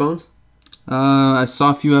you watch Bones? I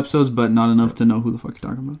saw a few episodes, but not enough to know who the fuck you're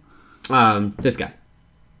talking about. This guy.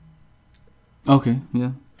 Okay,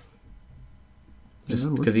 yeah.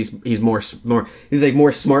 Just because he's more he's like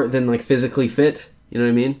more smart than like physically fit. You know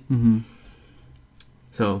what I mean? Mm-hmm.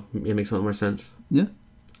 So it makes a lot more sense. Yeah.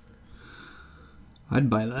 I'd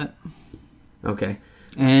buy that. Okay.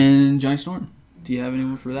 And Johnny Storm. Do you have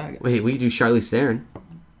anyone for that guy? Wait, we could do Charlize Theron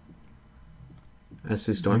as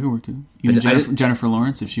Sue Storm. I could work too. Even Jennifer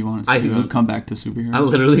Lawrence, if she wants to come back to superhero. I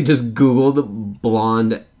literally just Googled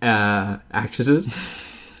blonde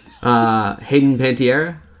actresses. Hayden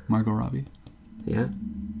Panettiere. Margot Robbie. Yeah.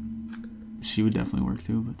 She would definitely work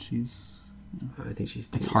too, but she's... You know, I think she's...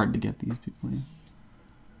 It's hard to get these people in.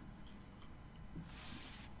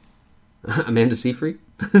 Amanda Seyfried?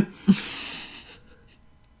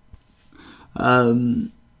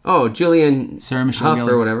 Julianne Sarah Michelle Huff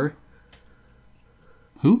Gellar. or whatever.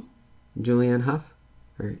 Who? Julianne Huff?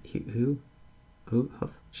 Or who? Who? Huff?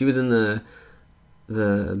 She was in the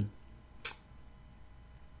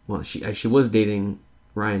well, she was dating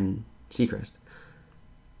Ryan Seacrest.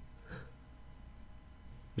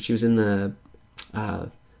 But she was in the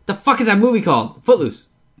fuck is that movie called? Footloose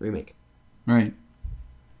remake. Right.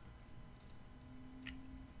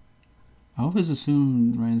 I always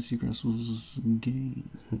assumed Ryan Seacrest was gay.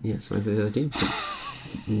 Yeah, so went to the other team.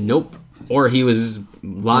 Nope. Or he was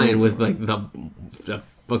lying with like the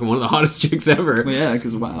fucking one of the hottest chicks ever. Well, yeah,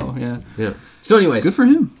 because wow, yeah. Yeah. So anyways. Good for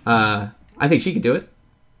him. I think she could do it.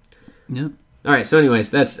 Yeah. Alright, so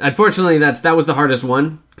anyways, unfortunately that was the hardest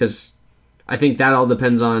one, because I think that all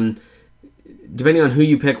depends on, depending on who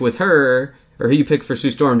you pick with her, or who you pick for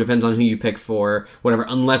Sue Storm depends on who you pick for whatever,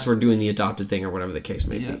 unless we're doing the adopted thing or whatever the case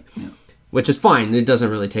may be. Yeah. which is fine. It doesn't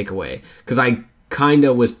really take away. Because I kind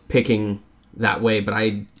of was picking that way, but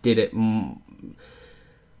I did it...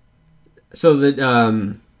 So that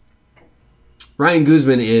Ryan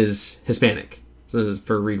Guzman is Hispanic. So this is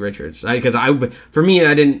for Reed Richards. For me,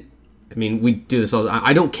 I didn't... I mean, we do this all the time.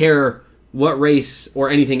 I don't care what race or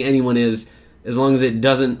anything anyone is, as long as it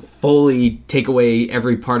doesn't fully take away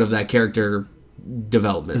every part of that character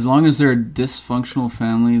development. As long as they're a dysfunctional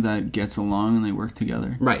family that gets along and they work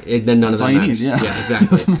together. Right. Then none of that all you matters. need, yeah.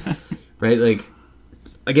 Exactly. Right? Like,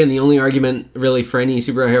 again, the only argument really for any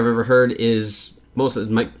superhero I've ever heard is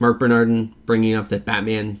Mark Bernardin bringing up that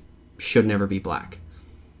Batman should never be black.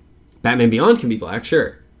 Batman Beyond can be black,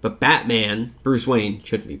 sure. But Batman, Bruce Wayne,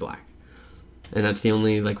 shouldn't be black. And that's the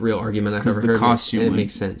only like real argument I've ever heard. Costume and it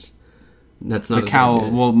makes sense. That's not the cowl.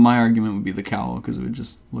 Well, my argument would be the cowl because it would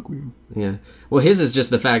just look weird. Yeah. Well, his is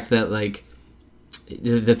just the fact that like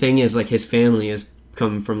the thing is like his family has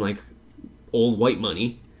come from like old white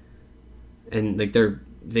money, and like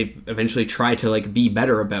they've eventually tried to like be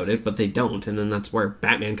better about it, but they don't, and then that's where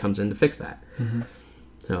Batman comes in to fix that. Mm-hmm.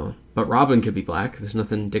 So, but Robin could be black. There's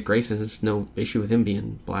nothing. Dick Grayson. There's no issue with him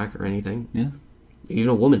being black or anything. Yeah. Even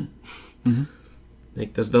a woman. Mm-hmm.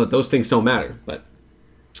 Like those things don't matter. But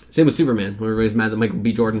same with Superman. Everybody's mad that Michael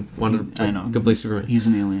B. Jordan wanted to play Superman. He's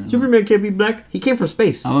an alien. Superman can't be black. He came from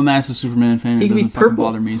space. I'm a massive Superman fan. It doesn't fucking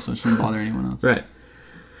bother me, so it shouldn't bother anyone else. Right.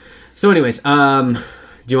 So, anyways, do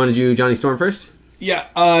you want to do Johnny Storm first? Yeah.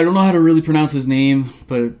 I don't know how to really pronounce his name,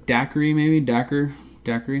 but Dacre maybe Dacre,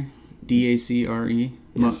 Dacre.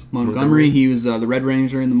 Yes. Montgomery. He was the Red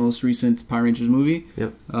Ranger in the most recent Power Rangers movie.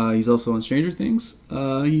 Yep. He's also on Stranger Things.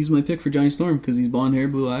 He's my pick for Johnny Storm because he's blonde hair,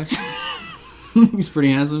 blue eyes. He's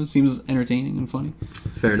pretty handsome. Seems entertaining and funny.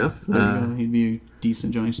 Fair enough. So he'd be a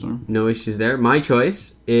decent Johnny Storm. No issues there. My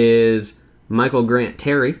choice is Michael Grant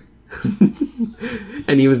Terry,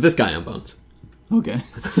 and he was this guy on Bones. Okay.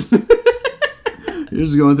 You're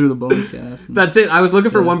just going through the Bones cast. That's it. I was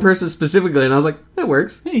looking for one person specifically, and I was like, that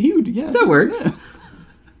works. Hey, he would, yeah. That works. Yeah.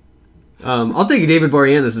 I'll take David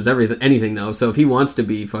Boreanaz as anything, though. So if he wants to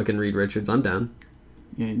be fucking Reed Richards, I'm down.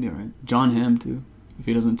 Yeah, you're right. John Hamm, too. If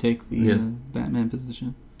he doesn't take the Batman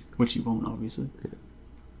position. Which he won't, obviously. Yeah.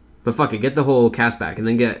 But fuck it. Get the whole cast back, and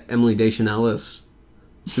then get Emily Deschanel as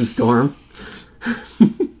Sue Storm.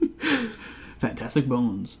 Fantastic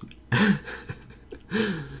Bones.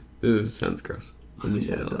 Ooh, sounds gross. When you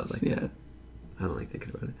say it does. Like, yeah. I don't like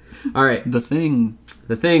thinking about it. All right. The Thing.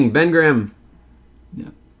 Ben Grimm. Yeah.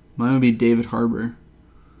 Mine would be David Harbour.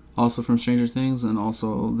 Also from Stranger Things and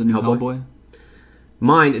also the new Hellboy.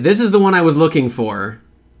 Mine, this is the one I was looking for,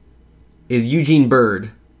 is Eugene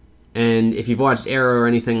Bird. And if you've watched Arrow or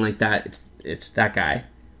anything like that, it's that guy.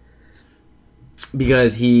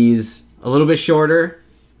 Because he's a little bit shorter.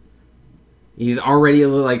 He's already a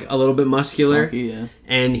little bit muscular. Stocky, yeah.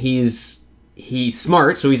 And he's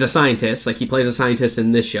smart, so he's a scientist. Like, he plays a scientist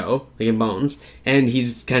in this show, like in Bones. And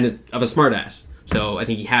he's kind of a smartass. So I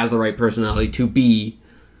think he has the right personality to be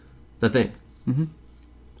the Thing. Mm-hmm.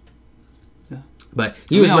 Yeah. But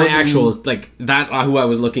he was my actual, that's who I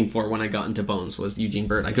was looking for when I got into Bones, was Eugene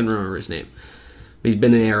Bird. I couldn't remember his name. But he's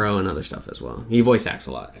been in Arrow and other stuff as well. He voice acts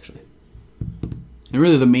a lot, actually. And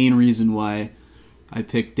really the main reason why I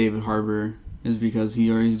picked David Harbour is because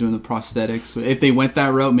he's doing the prosthetics. If they went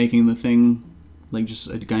that route, making the Thing like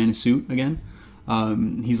just a guy in a suit again,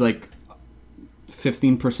 he's like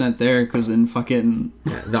 15% there because in fucking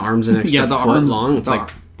the arm's an extra the foot arms long. It's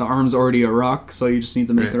the arm's already a rock, so you just need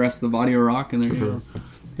to make the rest of the body a rock, and there you go.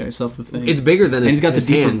 You got yourself the Thing. It's bigger than his, he's got the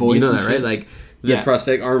deeper hand. voice. You know that, right? Like the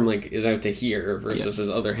prosthetic arm is out to here versus his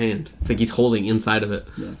other hand. It's like he's holding inside of it.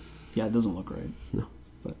 Yeah, it doesn't look right. No.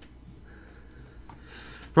 But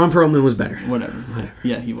Ron Perlman was better. Whatever.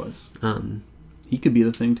 Yeah, he was. He could be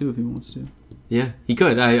the Thing too if he wants to. Yeah, he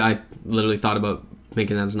could. I literally thought about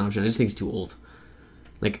making that as an option. I just think he's too old.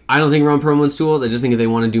 Like, I don't think Ron Perlman's too old. I just think if they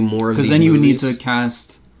want to do more of these because then you would need movies, to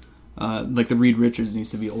cast like the Reed Richards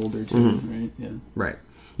needs to be older too, right? Yeah. Right.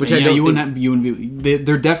 Which I don't you wouldn't be.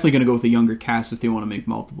 They're definitely going to go with a younger cast if they want to make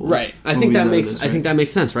multiple. Right. I think that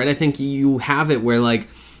makes sense, right? I think you have it where like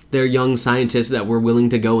they're young scientists that were willing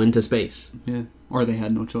to go into space. Yeah. Or they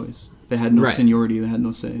had no choice. They had no seniority. They had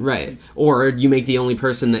no say. Right. Or you make the only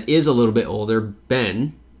person that is a little bit older,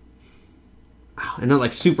 Ben. And not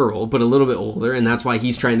like super old, but a little bit older, and that's why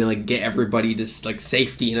he's trying to like get everybody to like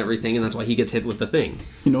safety and everything, and that's why he gets hit with the Thing.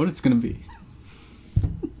 You know what it's going to be?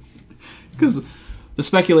 Because the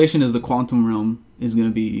speculation is the quantum realm is going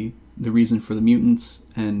to be the reason for the mutants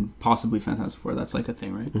and possibly Fantastic Four. That's like a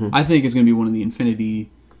thing, right? Mm-hmm. I think it's going to be one of the Infinity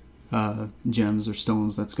gems or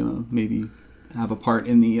stones that's going to maybe have a part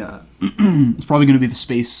in the. It's probably going to be the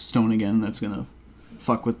Space Stone again. That's going to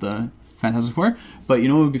fuck with the Fantastic Four. But you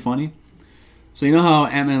know what would be funny? So you know how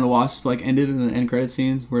Ant-Man and the Wasp like ended in the end credit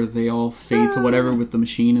scenes where they all fade to whatever with the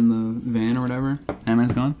machine in the van or whatever.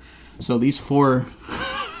 Ant-Man's gone. So these four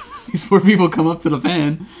people come up to the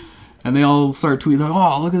van and they all start tweeting like,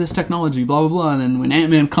 "Oh, look at this technology, blah blah blah." And then when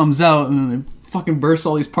Ant-Man comes out and then they fucking burst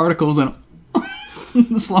all these particles and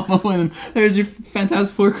slow mo and there's your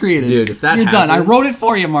Fantastic Four created. Dude, if that you're happens, done. I wrote it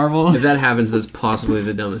for you, Marvel. If that happens, that's possibly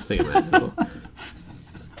the dumbest thing imaginable.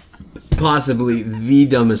 Possibly the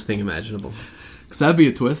dumbest thing imaginable. Because that'd be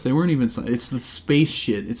a twist. They weren't even... It's the space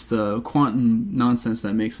shit. It's the quantum nonsense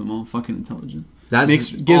that makes them all fucking intelligent.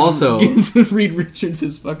 Gives Reed Richards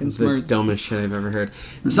his fucking smarts. The dumbest shit I've ever heard.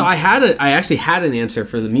 So I actually had an answer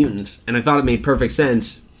for the mutants, and I thought it made perfect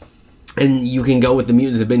sense. And you can go with the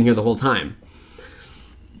mutants have been here the whole time.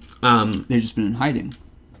 They've just been in hiding.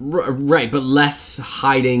 Right, but less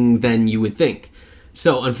hiding than you would think.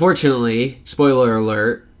 So, unfortunately, spoiler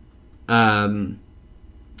alert,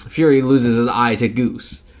 Fury loses his eye to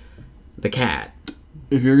Goose, the cat.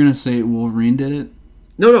 If you're gonna say Wolverine did it,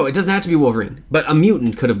 no, it doesn't have to be Wolverine, but a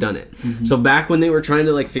mutant could have done it. Mm-hmm. So back when they were trying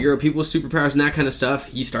to like figure out people's superpowers and that kind of stuff,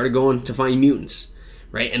 he started going to find mutants,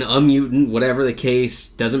 right? And a mutant, whatever the case,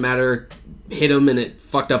 doesn't matter, hit him and it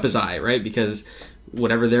fucked up his eye, right? Because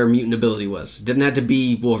whatever their mutant ability was, didn't have to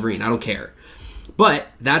be Wolverine. I don't care. But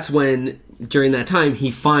that's when, during that time,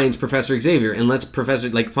 he finds Professor Xavier and lets Professor,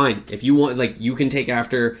 like, fine, if you want, like, you can take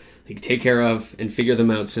care of and figure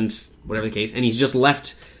them out since whatever the case. And he's just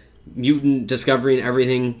left mutant discovery and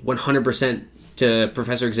everything 100% to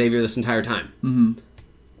Professor Xavier this entire time. Mm-hmm.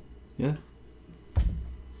 Yeah.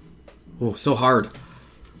 Oh, so hard.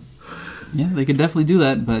 Yeah, they could definitely do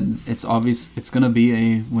that, but it's obvious it's going to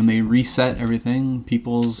be when they reset everything,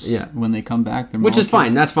 when they come back. Which is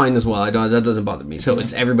fine. That's fine as well. That doesn't bother me. So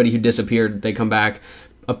it's everybody who disappeared, they come back,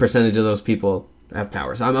 a percentage of those people have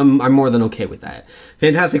powers. I'm more than okay with that.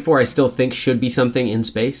 Fantastic Four, I still think should be something in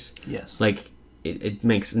space. Yes. Like, it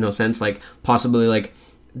makes no sense. Like, possibly, like,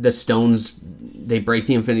 the stones, they break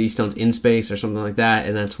the Infinity Stones in space or something like that,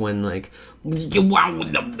 and that's when, like, and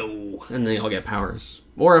they all get powers.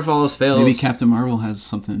 Or if all else fails... Maybe Captain Marvel has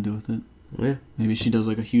something to do with it. Yeah. Maybe she does,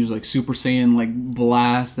 like, a huge, like, Super Saiyan, like,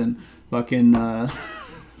 blast and fucking,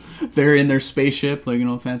 they're in their spaceship, like, you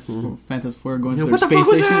know, Fantastic Four going to their space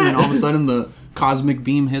station, and then all of a sudden the cosmic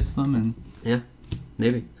beam hits them, and... Yeah,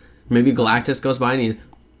 maybe. Maybe Galactus goes by and he...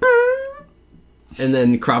 And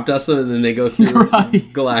then crop dust them, and then they go through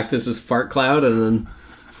Galactus's fart cloud, and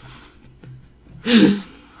then...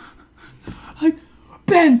 Like,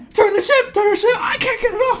 Ben, turn the ship! I can't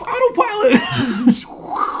get it off! Autopilot!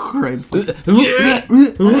 Right.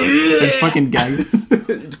 Just fucking gag.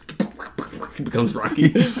 He becomes Rocky.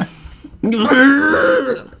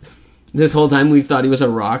 This whole time we've thought he was a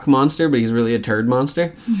rock monster, but he's really a turd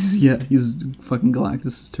monster. Yeah, he's fucking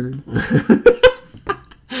Galactus' turd.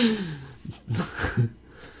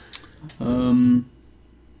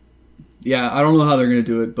 Yeah, I don't know how they're gonna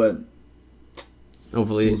do it, but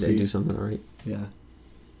hopefully they do something alright. Yeah.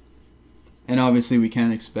 And obviously we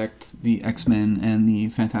can't expect the X-Men and the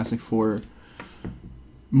Fantastic Four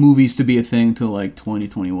movies to be a thing till like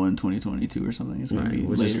 2021, 2022 or something. It's gonna be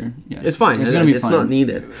later. It's fine. It's gonna be it's fine. Not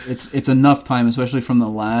needed. It's enough time, especially from the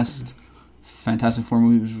last Fantastic Four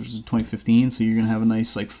movie, which was 2015. So you're gonna have a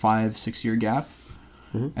nice like 5-6 year gap,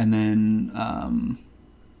 and then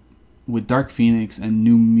with Dark Phoenix and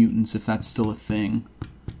New Mutants, if that's still a thing.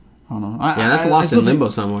 I don't know. That's lost in limbo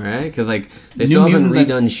somewhere, right? Because like they still haven't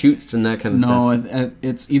redone shoots and that kind of stuff. No,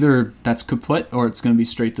 it's either that's kaput or it's going to be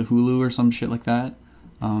straight to Hulu or some shit like that.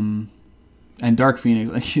 And Dark Phoenix,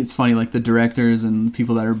 like it's funny, like the directors and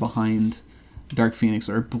people that are behind Dark Phoenix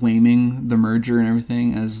are blaming the merger and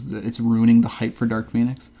everything as it's ruining the hype for Dark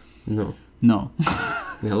Phoenix. No.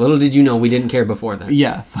 Yeah, little did you know we didn't care before that.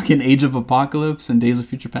 Yeah, fucking Age of Apocalypse and Days of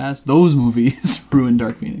Future Past, those movies ruined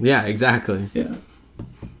Dark Phoenix. Yeah, exactly. Yeah.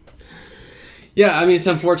 Yeah, I mean, it's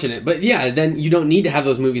unfortunate. But yeah, then you don't need to have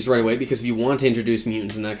those movies right away because if you want to introduce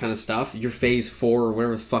mutants and that kind of stuff, your phase 4 or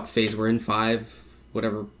whatever the fuck phase we're in, 5,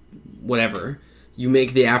 whatever, you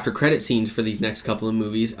make the after credit scenes for these next couple of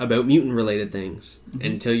movies about mutant related things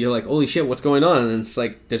until you're like, holy shit, what's going on? And then it's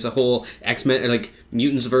like, there's a whole X-Men, like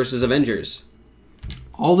mutants versus Avengers.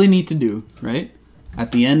 All they need to do, right,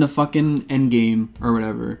 at the end of fucking Endgame or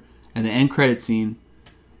whatever, and the end credit scene,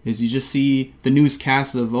 is you just see the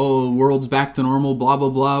newscast of, world's back to normal, blah, blah,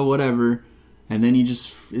 blah, whatever, and then it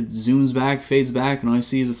zooms back, fades back, and all you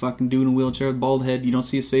see is a fucking dude in a wheelchair with a bald head. You don't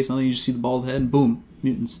see his face, nothing, you just see the bald head, and boom,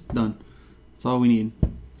 mutants, done. That's all we need.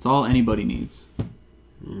 That's all anybody needs.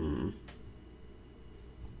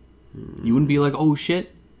 You wouldn't be like, oh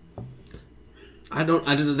shit. I don't.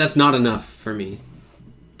 That's not enough for me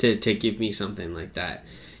to give me something like that.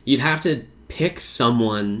 You'd have to pick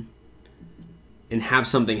someone and have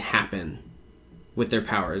something happen with their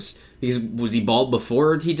powers. Because was he bald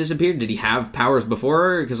before he disappeared? Did he have powers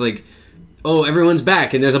before? Because like, oh, everyone's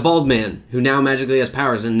back and there's a bald man who now magically has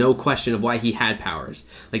powers, and no question of why he had powers.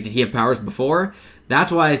 Like, did he have powers before?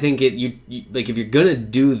 That's why I think you like, if you're gonna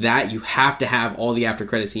do that, you have to have all the after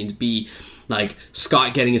credit scenes be like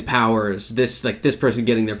Scott getting his powers, this person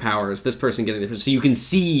getting their powers, this person getting their powers. So you can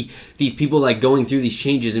see these people like going through these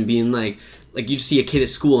changes and being like you just see a kid at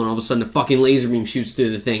school and all of a sudden a fucking laser beam shoots through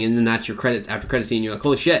the thing, and then that's your credits after credit scene. You're like,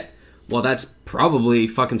 holy shit, well, that's probably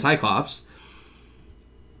fucking Cyclops.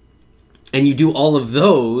 And you do all of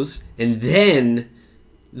those, and then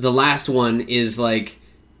the last one is like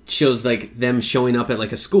shows like them showing up at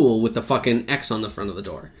like a school with the fucking X on the front of the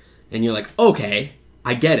door, and you're like, okay,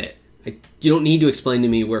 I get it. You don't need to explain to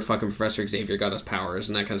me where fucking Professor Xavier got his powers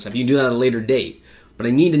and that kind of stuff. You can do that at a later date. But I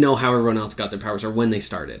need to know how everyone else got their powers or when they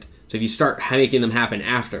started. So if you start making them happen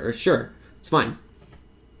after, sure, it's fine.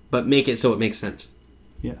 But make it so it makes sense.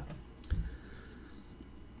 Yeah.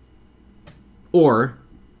 Or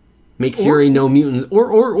make Fury no mutants.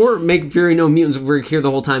 Or make Fury no mutants were here the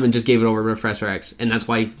whole time and just gave it over to Professor X. And that's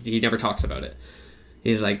why he never talks about it.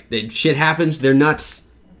 He's like, shit happens, they're nuts.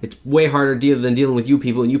 It's way harder than dealing with you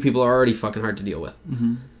people, and you people are already fucking hard to deal with.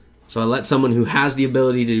 Mm-hmm. So I let someone who has the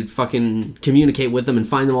ability to fucking communicate with them and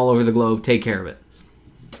find them all over the globe take care of it.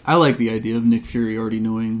 I like the idea of Nick Fury already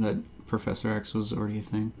knowing that Professor X was already a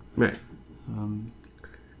thing. Right. And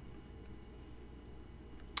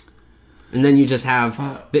then you just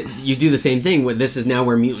have... you do the same thing with this is now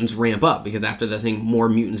where mutants ramp up, because after the thing, more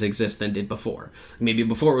mutants exist than did before. Maybe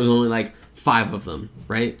before it was only like 5 of them,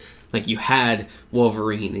 right? Like you had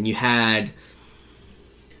Wolverine, and you had...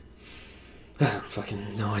 I don't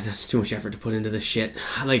fucking know, it's too much effort to put into this shit.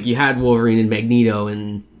 Like you had Wolverine and Magneto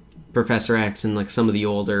and Professor X and like some of the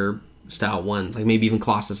older style ones, like maybe even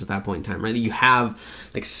Colossus at that point in time, right? You have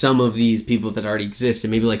like some of these people that already exist,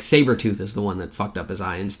 and maybe like Sabretooth is the one that fucked up his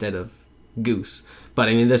eye instead of Goose. But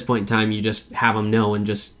I mean, at this point in time, you just have them know and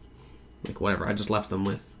just like whatever. I just left them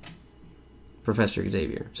with Professor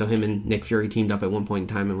Xavier. So him and Nick Fury teamed up at one point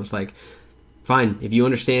in time and was like, fine, if you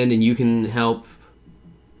understand and you can help,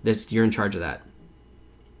 you're in charge of that.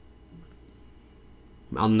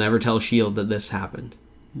 I'll never tell S.H.I.E.L.D. that this happened.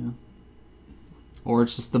 Yeah. Or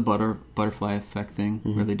it's just the butterfly effect thing,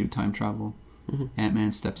 Mm-hmm. where they do time travel. Mm-hmm.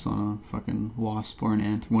 Ant-Man steps on a fucking wasp or an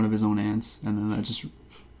ant, one of his own ants, and then that just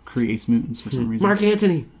creates mutants for some reason. Mark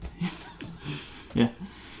Antony! Yeah.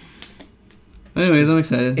 Anyways, I'm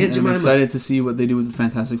excited. I'm excited to see what they do with the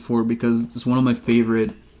Fantastic Four, because it's one of my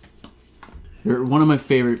favorite... They're one of my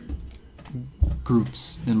favorite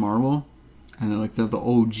groups in Marvel, and they're like the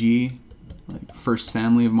OG, like first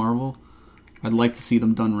family of Marvel. I'd like to see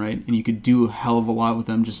them done right, and you could do a hell of a lot with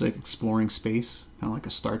them just like exploring space, kind of like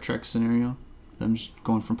a Star Trek scenario. Them just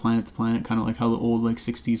going from planet to planet, kind of like how the old like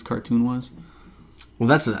 60s cartoon was. Well,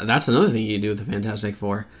 that's another thing you could do with the Fantastic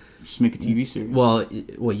Four. Just make a TV series. Well,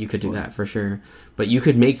 you could do that for sure, but you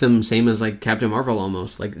could make them same as like Captain Marvel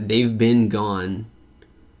almost. Like they've been gone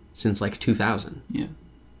since like 2000. Yeah.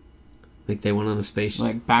 Like they went on a space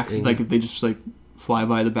like they just like fly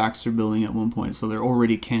by the Baxter Building at one point, so they're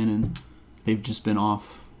already canon. They've just been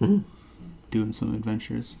off doing some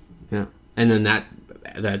adventures. Yeah, and then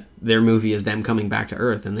that their movie is them coming back to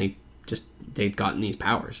Earth, and they'd gotten these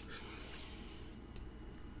powers.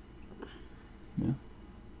 Yeah,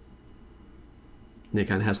 and it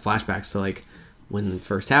kind of has flashbacks to like when it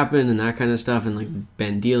first happened and that kind of stuff, and like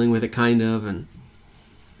Ben dealing with it kind of, and.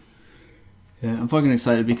 Yeah, I'm fucking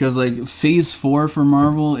excited because like Phase 4 for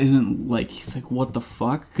Marvel isn't like, he's like, what the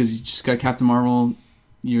fuck? Because you just got Captain Marvel,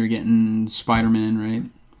 you're getting Spider-Man, right?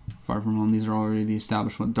 Far From Home, these are already the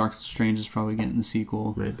established one. Doctor Strange is probably getting the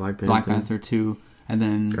sequel. Right, Black Panther 2, and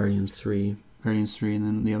then Guardians 3, and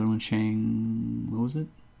then the other one, what was it?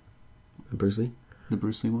 Bruce Lee? The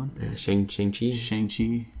Bruce Lee one? Yeah, Shang-Chi.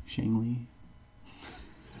 Shang-Li.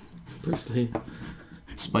 Bruce Lee.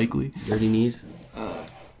 Spike Lee. Dirty Knees.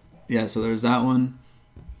 Yeah, so there's that one,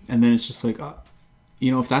 and then it's just like,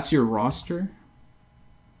 if that's your roster,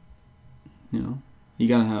 you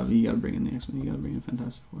gotta bring in the X-Men, you gotta bring in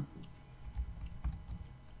Fantastic Four.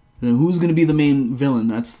 And then who's gonna be the main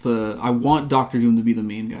villain? I want Doctor Doom to be the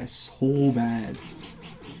main guy so bad,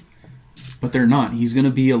 but they're not. He's gonna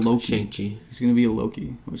be a Loki. Shang-Chi. He's gonna be a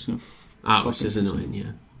Loki, which is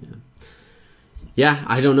annoying. Yeah.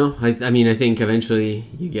 I don't know. I mean, I think eventually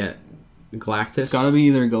you get Galactus. It's gotta be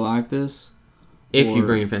either Galactus If you Or-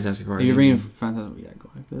 bring in Fantastic Four. If you bring in Fantastic, yeah,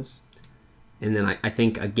 Galactus. And then I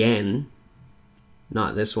think, again,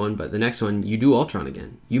 not this one, but the next one, you do Ultron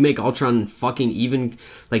again. You make Ultron fucking even...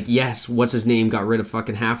 Like, yes, what's-his-name got rid of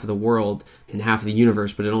fucking half of the world and half of the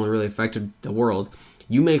universe, but it only really affected the world.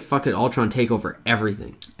 You make fucking Ultron take over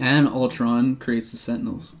everything. And Ultron creates the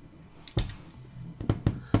Sentinels.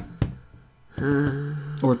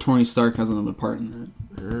 Or Tony Stark has another part in that.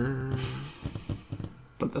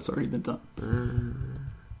 But that's already been done.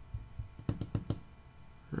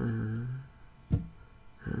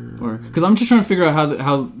 Or because I'm just trying to figure out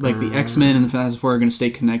how like the X-Men and the Fantastic Four are going to stay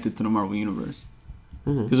connected to the Marvel Universe.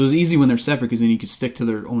 Because it was easy when they're separate, because then you could stick to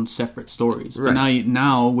their own separate stories. Right. But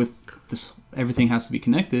now with this, everything has to be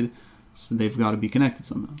connected, so they've got to be connected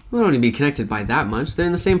somehow. They don't need to be connected by that much. They're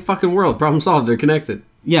in the same fucking world. Problem solved. They're connected.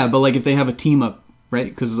 Yeah, but like if they have a team up, right?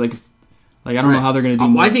 Because like I don't know how they're going to do.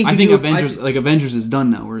 More. I think Avengers Avengers is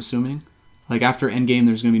done now. We're assuming. Like after Endgame,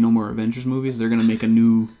 there's going to be no more Avengers movies. They're going to make a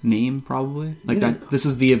new name probably. Like that. This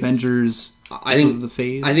is the Avengers. This was the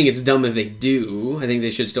phase. I think it's dumb if they do. I think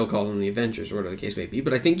they should still call them the Avengers, or whatever the case may be.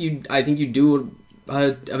 But I think you do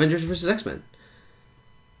Avengers versus X-Men,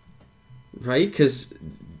 right? Because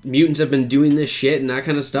mutants have been doing this shit and that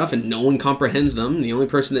kind of stuff, and no one comprehends them. The only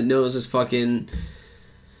person that knows is fucking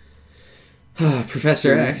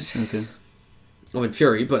Professor X. Okay. Oh, and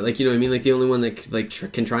Fury, but like, you know what I mean? Like, the only one that like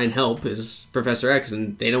can try and help is Professor X,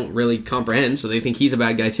 and they don't really comprehend, so they think he's a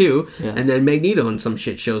bad guy too. Yeah. And then Magneto and some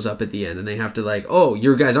shit shows up at the end, and they have to like, oh,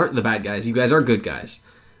 you guys aren't the bad guys, you guys are good guys.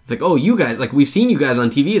 It's like, oh, you guys, like, we've seen you guys on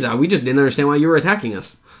TV, so we just didn't understand why you were attacking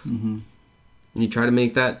us. Mm-hmm. And you try to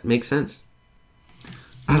make that make sense.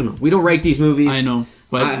 I don't know. We don't rank these movies. I know,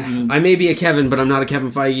 but I may be a Kevin, but I'm not a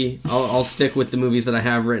Kevin Feige. I'll stick with the movies that I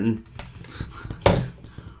have written.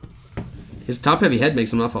 His top-heavy head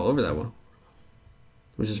makes him not fall over that well,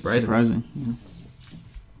 which is surprising. Yeah.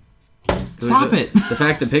 Stop it! The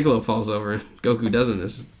fact that Piccolo falls over, Goku doesn't,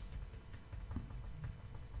 is...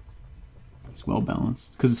 It's well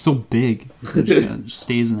balanced because it's so big. It just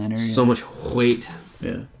stays in that area. So much weight.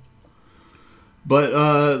 Yeah. But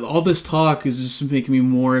all this talk is just making me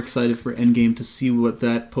more excited for Endgame to see what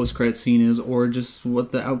that post-credit scene is, or just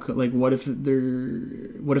what the outcome. Like, what if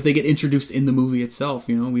they get introduced in the movie itself?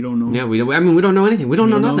 You know, we don't know. Yeah, we don't. I mean, we don't know anything. We don't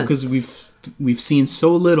know nothing because we've seen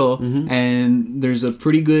so little, and there's a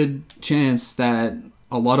pretty good chance that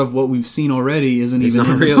a lot of what we've seen already isn't It's even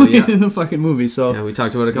not in, real, yeah. in the fucking movie. So yeah, we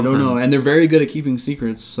talked about it a couple I don't times. know, and they're very good at keeping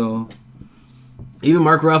secrets. So even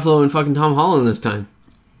Mark Ruffalo and fucking Tom Holland this time.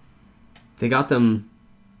 They got them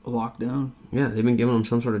locked down. Yeah, they've been giving them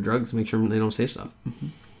some sort of drugs to make sure they don't say stuff. Mm-hmm.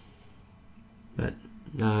 But,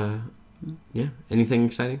 yeah. Anything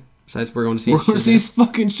exciting? Besides, we're going to see We're going to see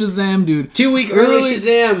fucking Shazam, dude. 2 week early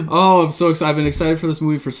Shazam! Oh, I'm so excited. I've been excited for this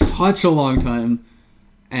movie for such a long time.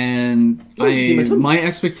 And my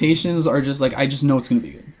expectations are just like, I just know it's going to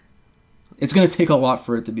be good. It's going to take a lot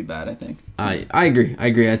for it to be bad, I think. I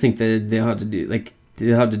agree. I think that they'll have to do, like,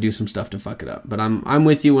 they'll have to do some stuff to fuck it up. But I'm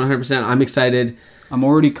with you 100%. I'm excited. I'm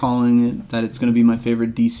already calling it that it's going to be my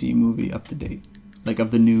favorite DC movie up to date. Like, of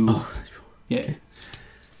the new... Oh, yeah. Okay.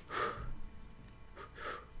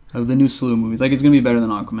 Of the new slew of movies. Like, it's going to be better than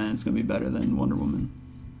Aquaman. It's going to be better than Wonder Woman.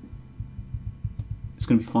 It's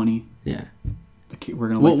going to be funny. Yeah. We're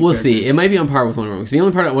going to We'll see. It might be on par with Wonder Woman. Because the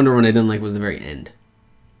only part of Wonder Woman I didn't like was the very end.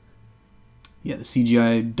 Yeah, the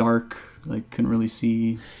CGI dark. Like, couldn't really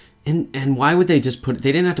see... And why would they just put...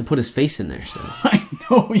 They didn't have to put his face in there still. I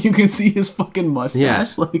know. You can see his fucking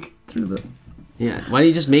mustache, like, through the... Yeah. Why don't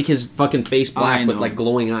you just make his fucking face black with, like,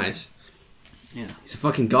 glowing eyes? Yeah. He's a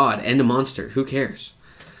fucking god and a monster. Who cares?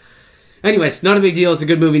 Anyways, not a big deal. It's a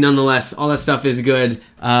good movie nonetheless. All that stuff is good.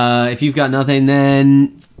 If you've got nothing,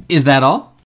 then is that all?